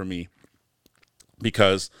moment for me,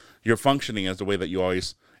 because you're functioning as the way that you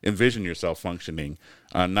always envision yourself functioning,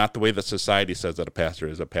 not the way that society says that a pastor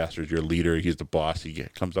is. A pastor is your leader. He's the boss. He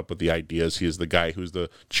comes up with the ideas. He's the guy who's the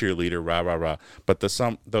cheerleader, rah, rah, rah. But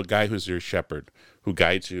the guy who's your shepherd, who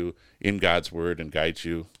guides you in God's word and guides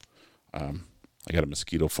you. I got a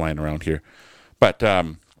mosquito flying around here. But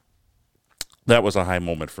that was a high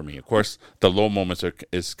moment for me. Of course, the low moments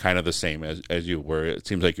is kind of the same as you, where it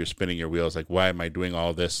seems like you're spinning your wheels, like, why am I doing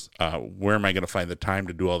all this? Where am I going to find the time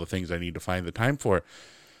to do all the things I need to find the time for?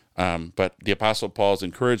 But the Apostle Paul's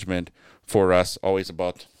encouragement for us always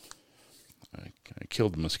about, I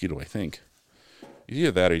killed the mosquito, I think.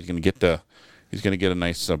 Either that, or he's going to get a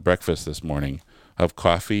nice breakfast this morning of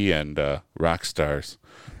coffee and rock stars.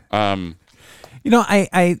 I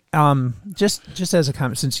just as a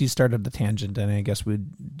comment, since you started the tangent, and I guess we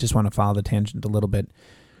just want to follow the tangent a little bit.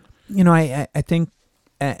 I think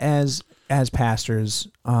as pastors,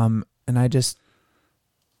 and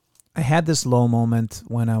I had this low moment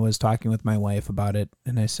when I was talking with my wife about it,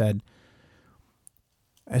 and I said,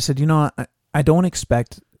 I don't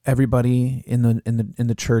expect everybody in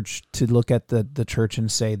the church to look at the church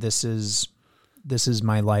and say, this is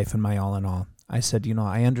my life and my all in all. I said,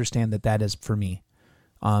 I understand that is for me.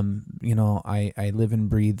 I live and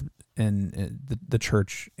breathe in the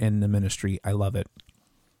church and the ministry. I love it.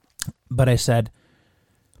 But I said,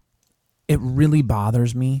 it really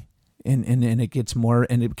bothers me, and it gets more,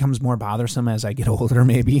 and it becomes more bothersome as I get older,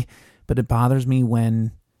 maybe. But it bothers me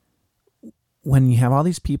when you have all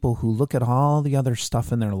these people who look at all the other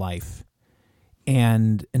stuff in their life,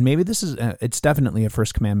 and maybe this is it's definitely a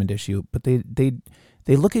First Commandment issue, but they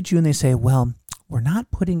look at you and they say, well, we're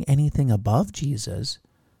not putting anything above Jesus,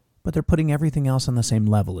 but they're putting everything else on the same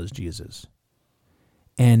level as Jesus.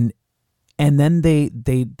 And then they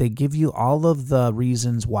give you all of the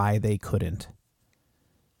reasons why they couldn't.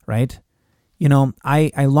 Right?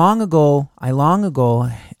 I long ago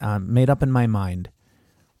made up in my mind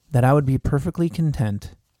that I would be perfectly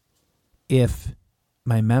content if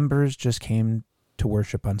my members just came to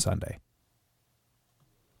worship on Sunday.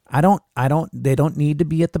 They don't need to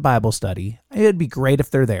be at the Bible study. It'd be great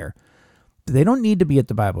if they're there. They don't need to be at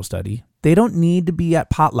the Bible study. They don't need to be at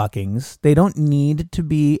potluckings. They don't need to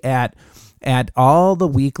be at all the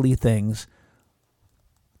weekly things.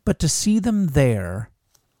 But to see them there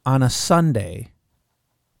on a Sunday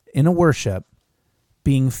in a worship,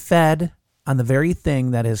 being fed on the very thing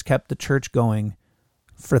that has kept the church going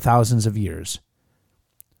for thousands of years,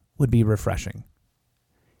 would be refreshing.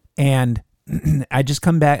 And I just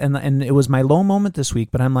come back, and it was my low moment this week,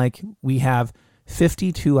 but I'm like, we have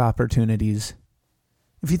 52 opportunities.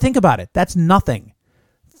 If you think about it, that's nothing.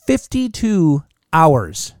 52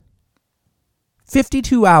 hours.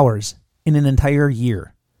 52 hours in an entire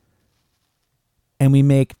year. And we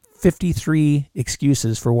make 53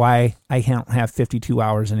 excuses for why I can't have 52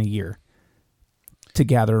 hours in a year to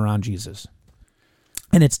gather around Jesus.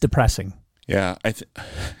 And it's depressing. Yeah,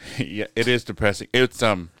 yeah, it is depressing.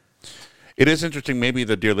 It is interesting, maybe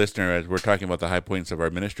the dear listener, as we're talking about the high points of our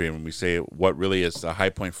ministry, and when we say what really is the high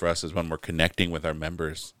point for us is when we're connecting with our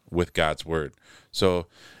members with God's word. So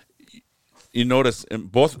you notice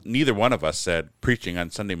neither one of us said preaching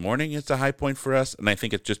on Sunday morning is a high point for us, and I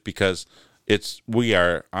think it's just because we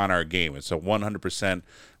are on our game. It's a 100%.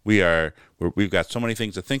 We've got so many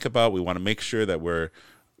things to think about. We want to make sure that we're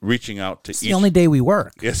reaching out to it's the only day we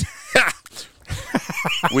work. Yes.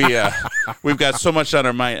 We've got so much on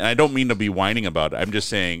our mind, and I don't mean to be whining about it. I'm just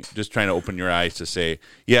saying, just trying to open your eyes to say,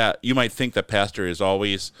 yeah, you might think that pastor is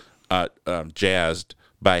always jazzed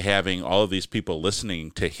by having all of these people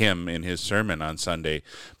listening to him in his sermon on Sunday,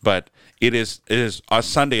 but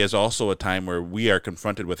Sunday is also a time where we are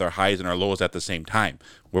confronted with our highs and our lows at the same time,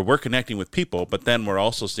 where we're connecting with people, but then we're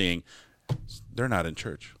also seeing they're not in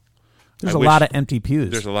church. There's a lot of empty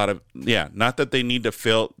pews. There's a lot of, not that they need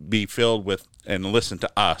to be filled with and listen to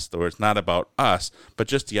us, where it's not about us, but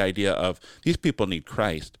just the idea of these people need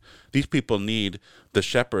Christ. These people need the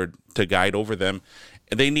shepherd to guide over them.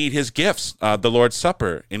 And they need his gifts, the Lord's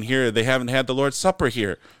Supper. And here, they haven't had the Lord's Supper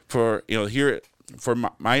here. For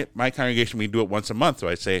my congregation, we do it once a month. So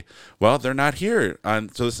I say, well, they're not here.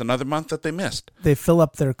 So it's another month that they missed. They fill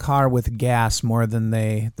up their car with gas more than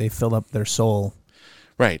they fill up their soul.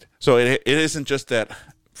 Right. So it isn't just that,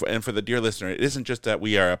 and for the dear listener, it isn't just that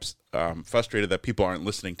we are frustrated that people aren't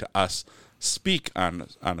listening to us speak on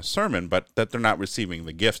a sermon, but that they're not receiving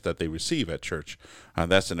the gifts that they receive at church.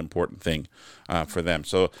 That's an important thing for them.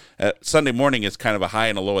 So Sunday morning is kind of a high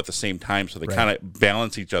and a low at the same time, so they kind of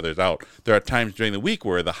balance each other's out. There are times during the week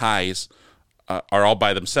where the highs are all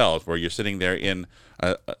by themselves, where you're sitting there in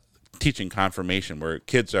teaching confirmation, where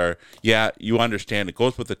kids are, you understand, it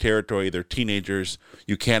goes with the territory, they're teenagers,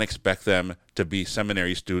 you can't expect them to be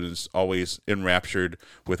seminary students, always enraptured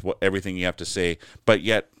with everything you have to say, but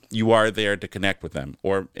yet you are there to connect with them.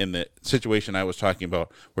 Or in the situation I was talking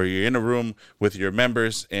about, where you're in a room with your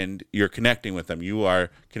members and you're connecting with them, you are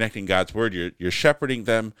connecting God's word, you're shepherding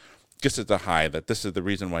them. Just at the high, that this is the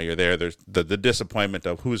reason why you're there. There's the disappointment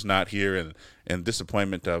of who's not here, and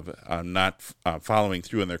disappointment of not following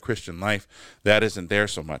through in their Christian life. That isn't there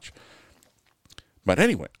so much. But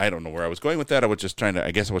anyway, I don't know where I was going with that. I was trying to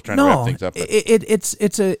wrap things up.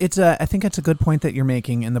 I think it's a good point that you're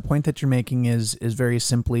making, and the point that you're making is very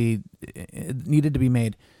simply, it needed to be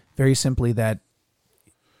made very simply, that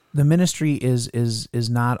the ministry is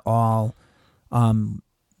not all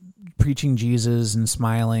preaching Jesus and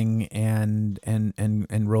smiling and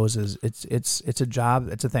roses. It's a job.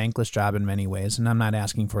 It's a thankless job in many ways, and I'm not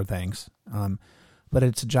asking for thanks. But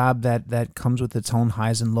it's a job that comes with its own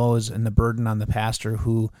highs and lows, and the burden on the pastor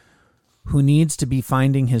who who needs to be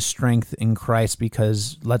finding his strength in Christ,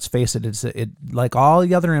 because let's face it, it's like all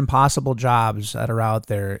the other impossible jobs that are out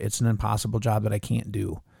there. It's an impossible job that I can't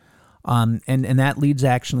do. And that leads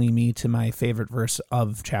actually me to my favorite verse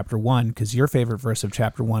of chapter 1, because your favorite verse of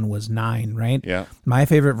chapter 1 was 9, right? Yeah. My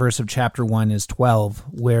favorite verse of chapter 1 is 12,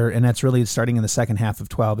 and that's really starting in the second half of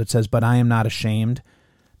 12. It says, "But I am not ashamed,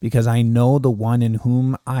 because I know the one in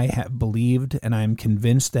whom I have believed, and I am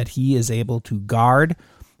convinced that he is able to guard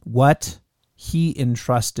what he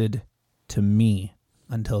entrusted to me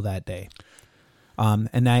until that day." And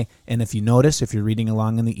if you notice, if you're reading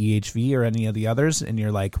along in the EHV or any of the others, and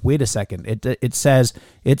you're like, wait a second, it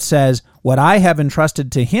says what I have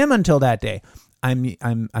entrusted to him until that day. I'm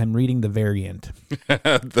reading the variant,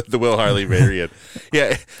 the Will Harley variant.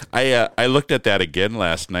 Yeah, I looked at that again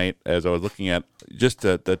last night as I was looking at just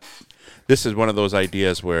the. This is one of those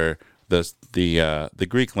ideas where the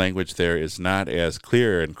Greek language there is not as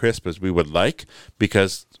clear and crisp as we would like,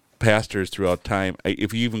 because pastors throughout time,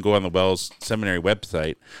 if you even go on the Wells Seminary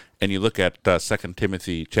website and you look at 2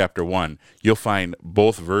 Timothy chapter 1, you'll find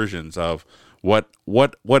both versions of what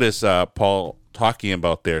is Paul talking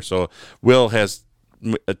about there. So Will has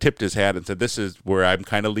tipped his hat and said, this is where I'm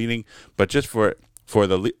kind of leaning, but just for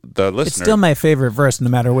the listener, it's still my favorite verse, no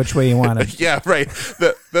matter which way you want it. Yeah, right.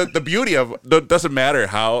 The beauty of it doesn't matter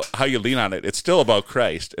how you lean on it. It's still about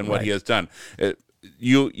Christ and what Right. he has done.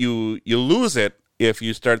 You lose it if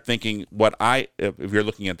you start thinking if you're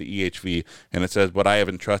looking at the EHV and it says what I have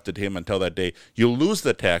entrusted him until that day. You'll lose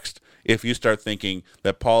the text if you start thinking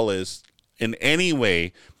that Paul is in any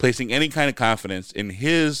way placing any kind of confidence in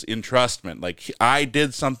his entrustment, like I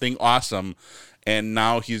did something awesome and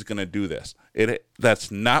now he's going to do this.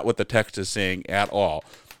 That's not what the text is saying at all.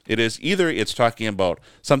 It is either it's talking about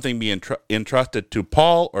something being entrusted to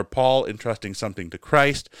Paul, or Paul entrusting something to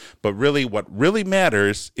Christ, but really what really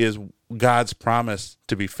matters is God's promise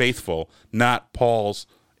to be faithful, not Paul's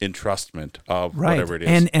entrustment of whatever it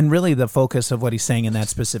is. And really the focus of what he's saying in that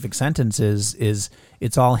specific sentence is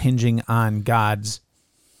it's all hinging on God's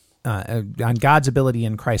ability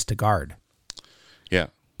in Christ to guard. Yeah.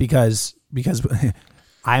 Because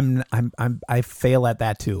I fail at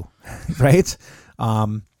that too, right?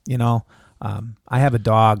 I have a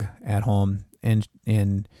dog at home,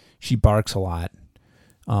 and she barks a lot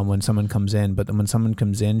when someone comes in. But when someone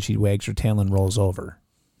comes in, she wags her tail and rolls over.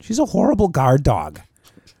 She's a horrible guard dog.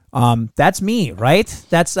 That's me, right?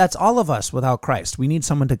 That's all of us without Christ. We need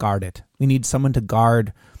someone to guard it. We need someone to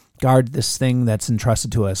guard this thing that's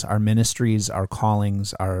entrusted to us, our ministries, our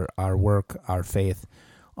callings, our work, our faith.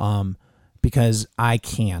 Because I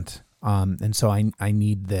can't. And so I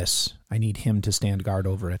need this. I need him to stand guard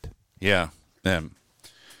over it. Yeah.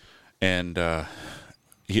 And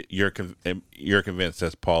you're convinced,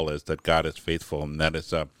 as Paul is, that God is faithful, and that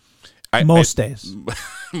is most days.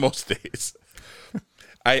 Most days.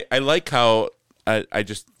 I like how I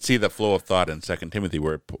just see the flow of thought in 2 Timothy,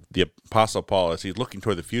 where the Apostle Paul, as he's looking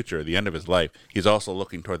toward the future, the end of his life, he's also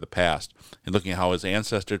looking toward the past and looking at how his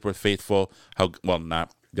ancestors were faithful,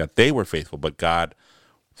 not that they were faithful, but God,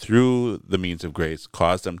 through the means of grace,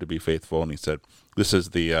 caused them to be faithful. And he said, this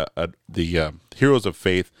is the heroes of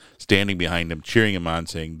faith standing behind him, cheering him on,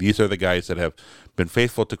 saying, these are the guys that have been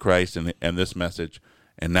faithful to Christ and this message.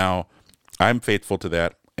 And now I'm faithful to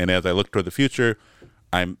that. And as I look toward the future,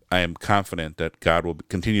 I am confident that God will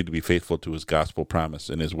continue to be faithful to his gospel promise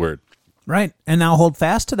and his word. Right. And now hold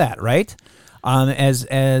fast to that, right?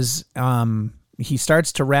 As he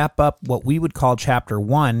starts to wrap up what we would call chapter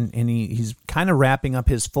 1, and he's kind of wrapping up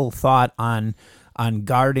his full thought on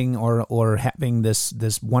guarding or having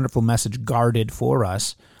this wonderful message guarded for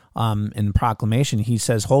us in proclamation. He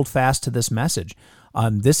says, hold fast to this message.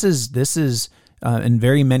 This is in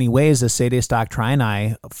very many ways the sedes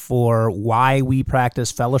doctrinae for why we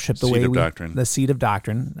practice fellowship the the seed of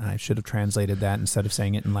doctrine. I should have translated that instead of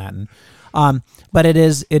saying it in Latin. But it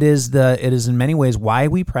is in many ways why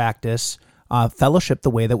we practice fellowship the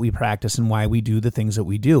way that we practice, and why we do the things that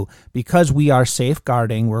we do, because we are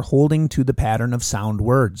safeguarding, we're holding to the pattern of sound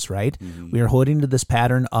words, right? Mm-hmm. We are holding to this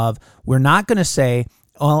pattern of, we're not going to say,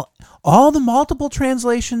 all the multiple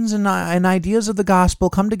translations and ideas of the gospel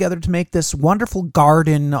come together to make this wonderful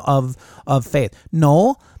garden of faith.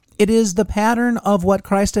 No, it is the pattern of what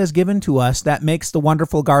Christ has given to us that makes the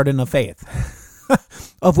wonderful garden of faith,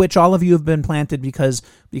 of which all of you have been planted because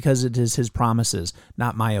it is his promises,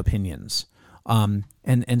 not my opinions.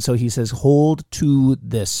 And so he says, hold to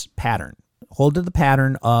this pattern. Hold to the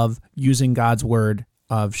pattern of using God's word,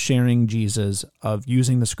 of sharing Jesus, of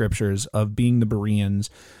using the scriptures, of being the Bereans,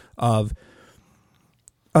 of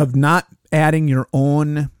not adding your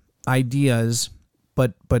own ideas,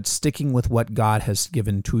 but sticking with what God has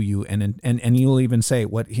given to you, and you'll even say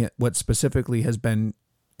what specifically has been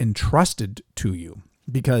entrusted to you,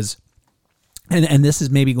 because and this is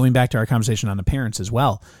maybe going back to our conversation on the parents as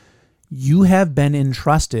well. You have been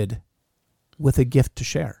entrusted with a gift to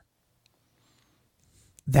share.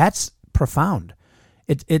 That's profound.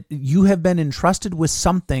 You have been entrusted with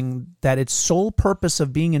something that its sole purpose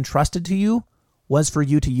of being entrusted to you was for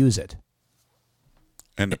you to use it.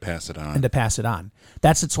 And to pass it on.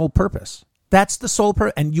 That's its whole purpose. That's the sole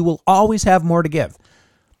purpose, and you will always have more to give.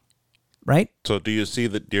 Right? So do you see,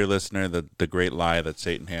 dear listener, the great lie that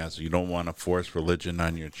Satan has? You don't want to force religion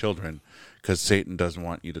on your children because Satan doesn't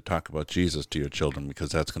want you to talk about Jesus to your children,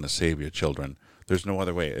 because that's going to save your children. There's no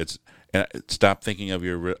other way. Stop thinking of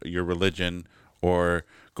your religion or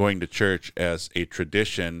going to church as a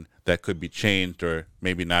tradition that could be changed or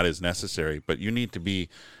maybe not as necessary. But you need to be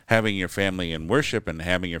having your family in worship and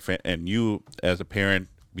having and you as a parent,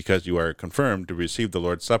 because you are confirmed to receive the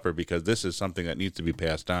Lord's Supper, because this is something that needs to be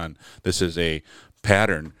passed on. This is a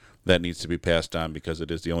pattern that needs to be passed on, because it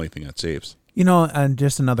is the only thing that saves. And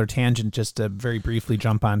just another tangent, just to very briefly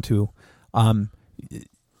jump onto,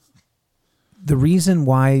 the reason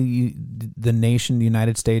why the nation, the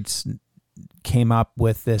United States, came up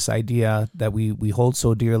with this idea that we hold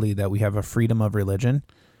so dearly, that we have a freedom of religion,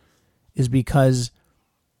 is because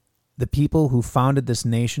the people who founded this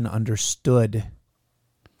nation understood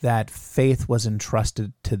that faith was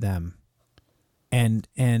entrusted to them, and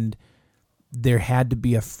there had to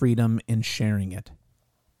be a freedom in sharing it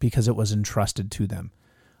because it was entrusted to them.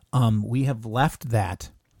 We have left that.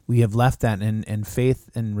 And faith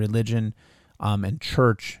and religion and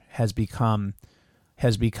church has become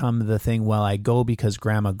the thing. Well, I go because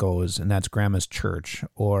grandma goes, and that's grandma's church,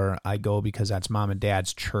 or I go because that's mom and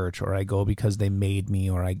dad's church, or I go because they made me,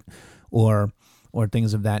 or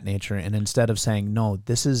things of that nature. And instead of saying, no,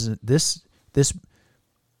 this,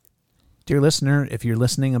 dear listener, if you're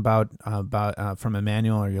listening about from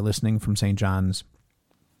Emmanuel, or you're listening from St. John's,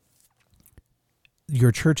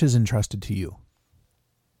 your church is entrusted to you.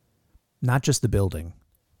 Not just the building,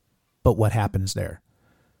 but what happens there.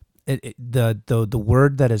 The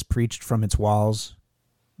word that is preached from its walls,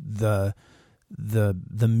 the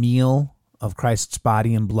meal of Christ's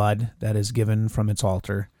body and blood that is given from its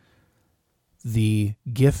altar, the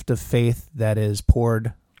gift of faith that is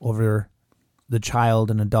poured over the child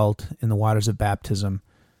and adult in the waters of baptism,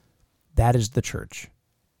 that is the church,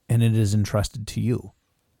 and it is entrusted to you.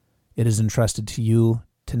 It is entrusted to you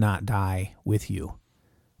to not die with you,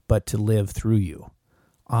 but to live through you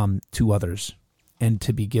to others, and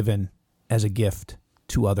to be given as a gift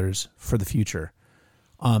to others for the future.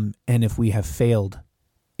 And if we have failed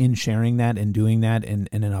in sharing that and doing that and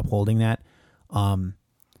in upholding that,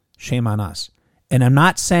 shame on us. And I'm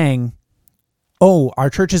not saying, oh, our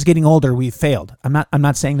church is getting older, we've failed. I'm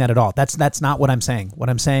not saying that at all. That's not what I'm saying. What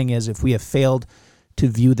I'm saying is, if we have failed to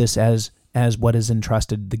view this as what is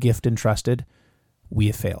entrusted, the gift entrusted, we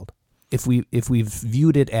have failed. If we've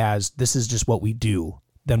viewed it as this is just what we do,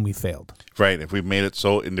 then we failed. Right. If we made it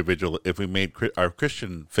so individual, if we made our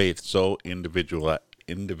Christian faith so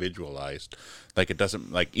individualized, like it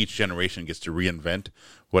doesn't, like each generation gets to reinvent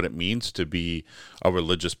what it means to be a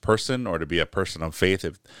religious person or to be a person of faith,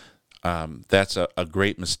 that's a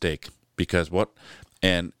great mistake, because what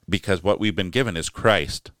we've been given is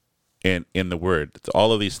Christ in the Word.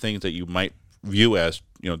 All of these things that you might view as,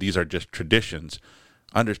 these are just traditions,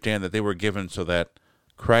 understand that they were given so that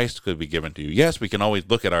Christ could be given to you. Yes, we can always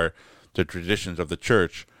look at the traditions of the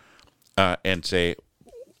church and say,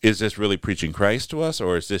 is this really preaching Christ to us,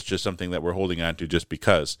 or is this just something that we're holding on to just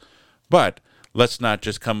because? But let's not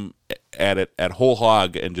just come at it at whole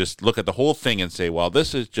hog and just look at the whole thing and say, well,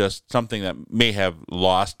 this is just something that may have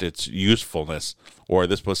lost its usefulness, or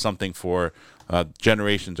this was something for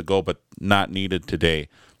generations ago but not needed today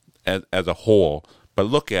as a whole. But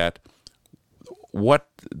look at what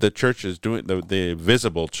the church is doing, the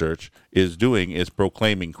visible church is doing, is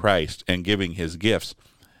proclaiming Christ and giving his gifts.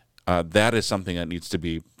 That is something that needs to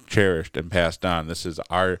be cherished and passed on. This is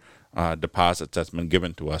our deposits that's been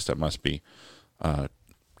given to us that must be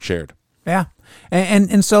shared. Yeah.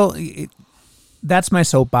 And so that's my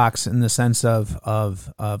soapbox in the sense of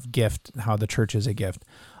gift, how the church is a gift.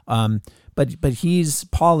 But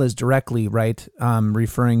Paul is directly right,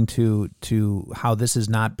 referring to how this is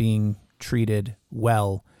not being treated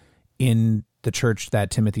well in the church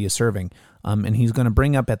that Timothy is serving. And he's going to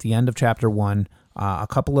bring up at the end of chapter 1 a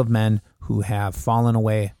couple of men who have fallen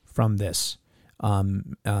away from this.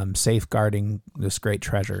 safeguarding this great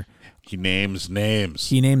treasure. He names names.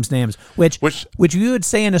 He names names, which you would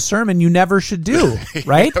say in a sermon you never should do,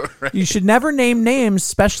 right? Yeah, right. You should never name names,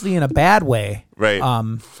 especially in a bad way. Right.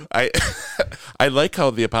 I like how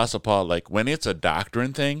the Apostle Paul, like when it's a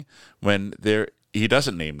doctrine thing, he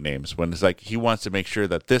doesn't name names. When it's like he wants to make sure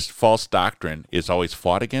that this false doctrine is always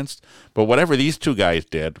fought against. But whatever these two guys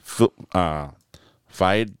did,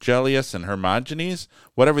 Phygelius and Hermogenes,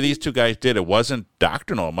 whatever these two guys did, it wasn't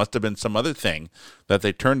doctrinal. It must have been some other thing that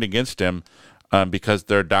they turned against him because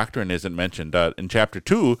their doctrine isn't mentioned. In chapter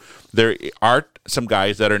 2, there are some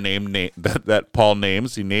guys that are named that Paul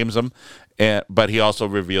names. He names them, but he also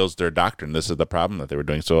reveals their doctrine. This is the problem that they were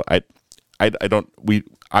doing. So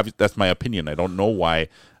that's my opinion. I don't know why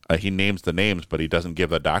he names the names, but he doesn't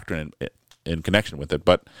give a doctrine in connection with it.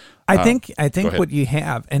 But I think what you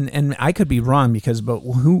have, and I could be wrong but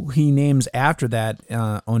who he names after that,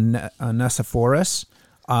 Onesiphorus,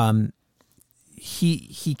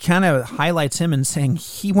 he kind of highlights him and saying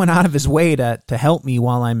he went out of his way to help me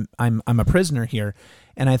while I'm a prisoner here.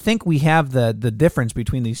 And I think we have the difference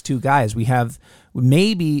between these two guys. We have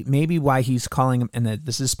maybe why he's calling him, and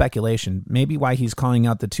this is speculation, maybe why he's calling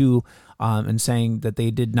out the two and saying that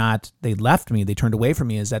they left me, they turned away from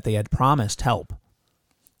me, is that they had promised help.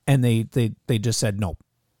 And they just said, no,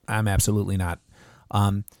 I'm absolutely not.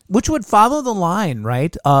 Which would follow the line,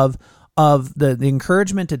 right, of the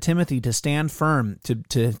encouragement to Timothy to stand firm,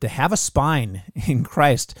 to have a spine in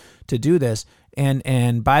Christ to do this.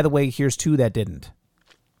 And by the way, here's two that didn't.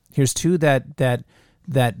 Here's two that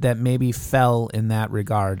maybe fell in that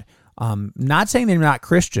regard. Not saying they're not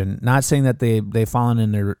Christian, not saying that they've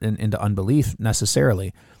fallen into unbelief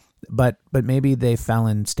necessarily, but maybe they fell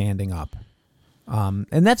in standing up.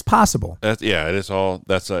 And that's possible. It is all.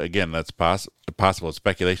 That's possible. It's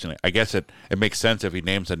speculation. I guess it makes sense if he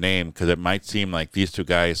names a name, because it might seem like these two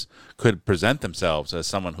guys could present themselves as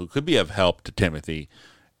someone who could be of help to Timothy,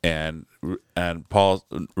 and Paul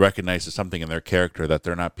recognizes something in their character, that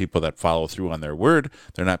they're not people that follow through on their word.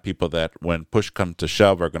 They're not people that, when push comes to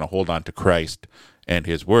shove, are going to hold on to Christ and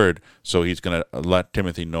His word. So he's going to let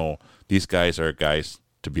Timothy know these guys are guys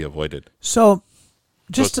to be avoided. So,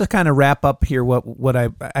 just to kind of wrap up here, what I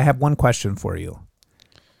have one question for you.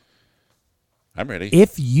 I'm ready.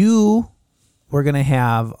 If you were going to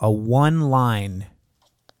have a one line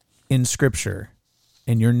in Scripture,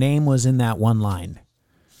 and your name was in that one line,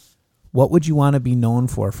 what would you want to be known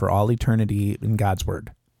for all eternity in God's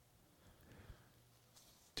Word?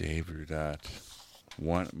 Dave Ruddat.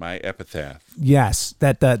 My epitaph. Yes,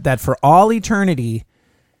 that for all eternity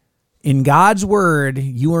in God's Word,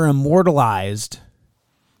 you are immortalized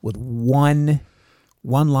with one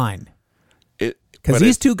line. Because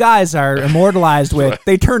these two guys are immortalized with,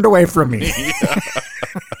 they turned away from me.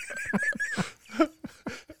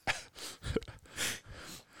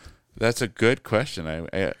 That's a good question.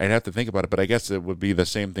 I'd have to think about it, but I guess it would be the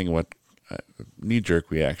same thing. What knee-jerk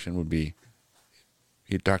reaction would be,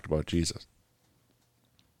 he talked about Jesus.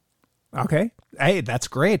 Okay. Hey, that's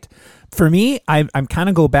great. For me, I'm kind of going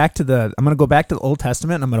to go back to the Old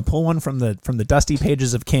Testament, and I'm going to pull one from the dusty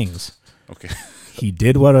pages of Kings. Okay. He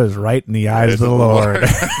did what was right in the eyes of the Lord.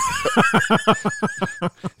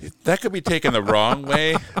 That could be taken the wrong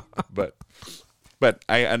way, but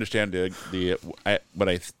I understand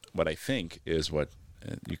what I think is what,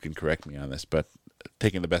 you can correct me on this, but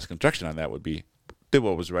taking the best construction on that would be, did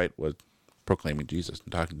what was right was proclaiming Jesus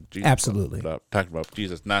and talking to Jesus. Absolutely. Talking about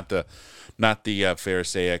Jesus, not the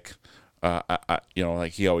Pharisaic,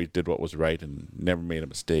 like he always did what was right and never made a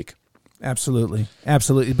mistake. Absolutely.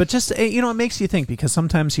 But just, it makes you think, because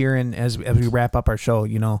sometimes here, as we wrap up our show,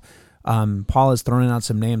 Paul is throwing out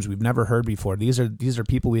some names we've never heard before. These are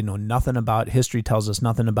people we know nothing about. History tells us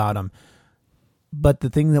nothing about them. But the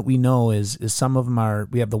thing that we know is some of them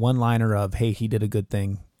we have the one-liner of, hey, he did a good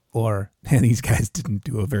thing, or these guys didn't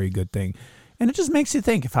do a very good thing. And it just makes you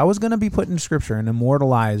think, if I was going to be put in Scripture and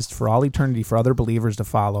immortalized for all eternity for other believers to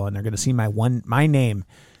follow, and they're going to see my name,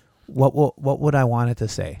 what would I want it to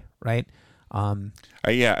say, right?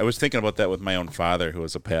 I was thinking about that with my own father, who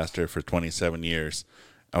was a pastor for 27 years.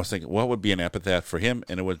 I was thinking, what would be an epitaph for him?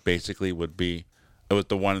 And it was the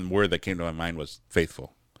one word that came to my mind was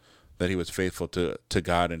faithful. That he was faithful to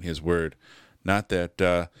God and His word. Not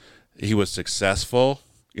that he was successful,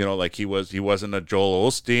 like he wasn't a Joel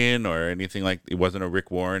Osteen or anything, like he wasn't a Rick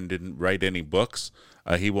Warren, didn't write any books.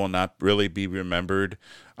 He will not really be remembered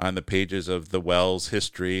on the pages of the Wells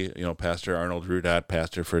history, Pastor Arnold Ruddat,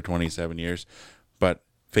 pastor for 27 years, but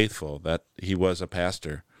faithful, that he was a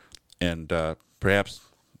pastor. And perhaps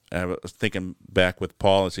I was thinking back with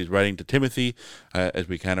Paul as he's writing to Timothy, as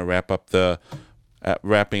we kind of wrap up the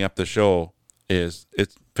wrapping up the show is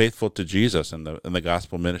it's faithful to Jesus and the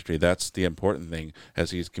gospel ministry. That's the important thing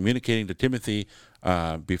as he's communicating to Timothy.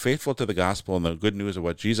 Be faithful to the gospel and the good news of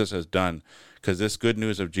what Jesus has done, because this good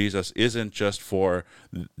news of Jesus isn't just for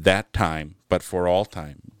that time, but for all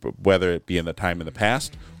time, whether it be in the time in the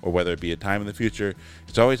past or whether it be a time in the future.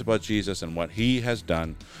 It's always about Jesus and what he has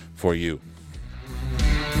done for you.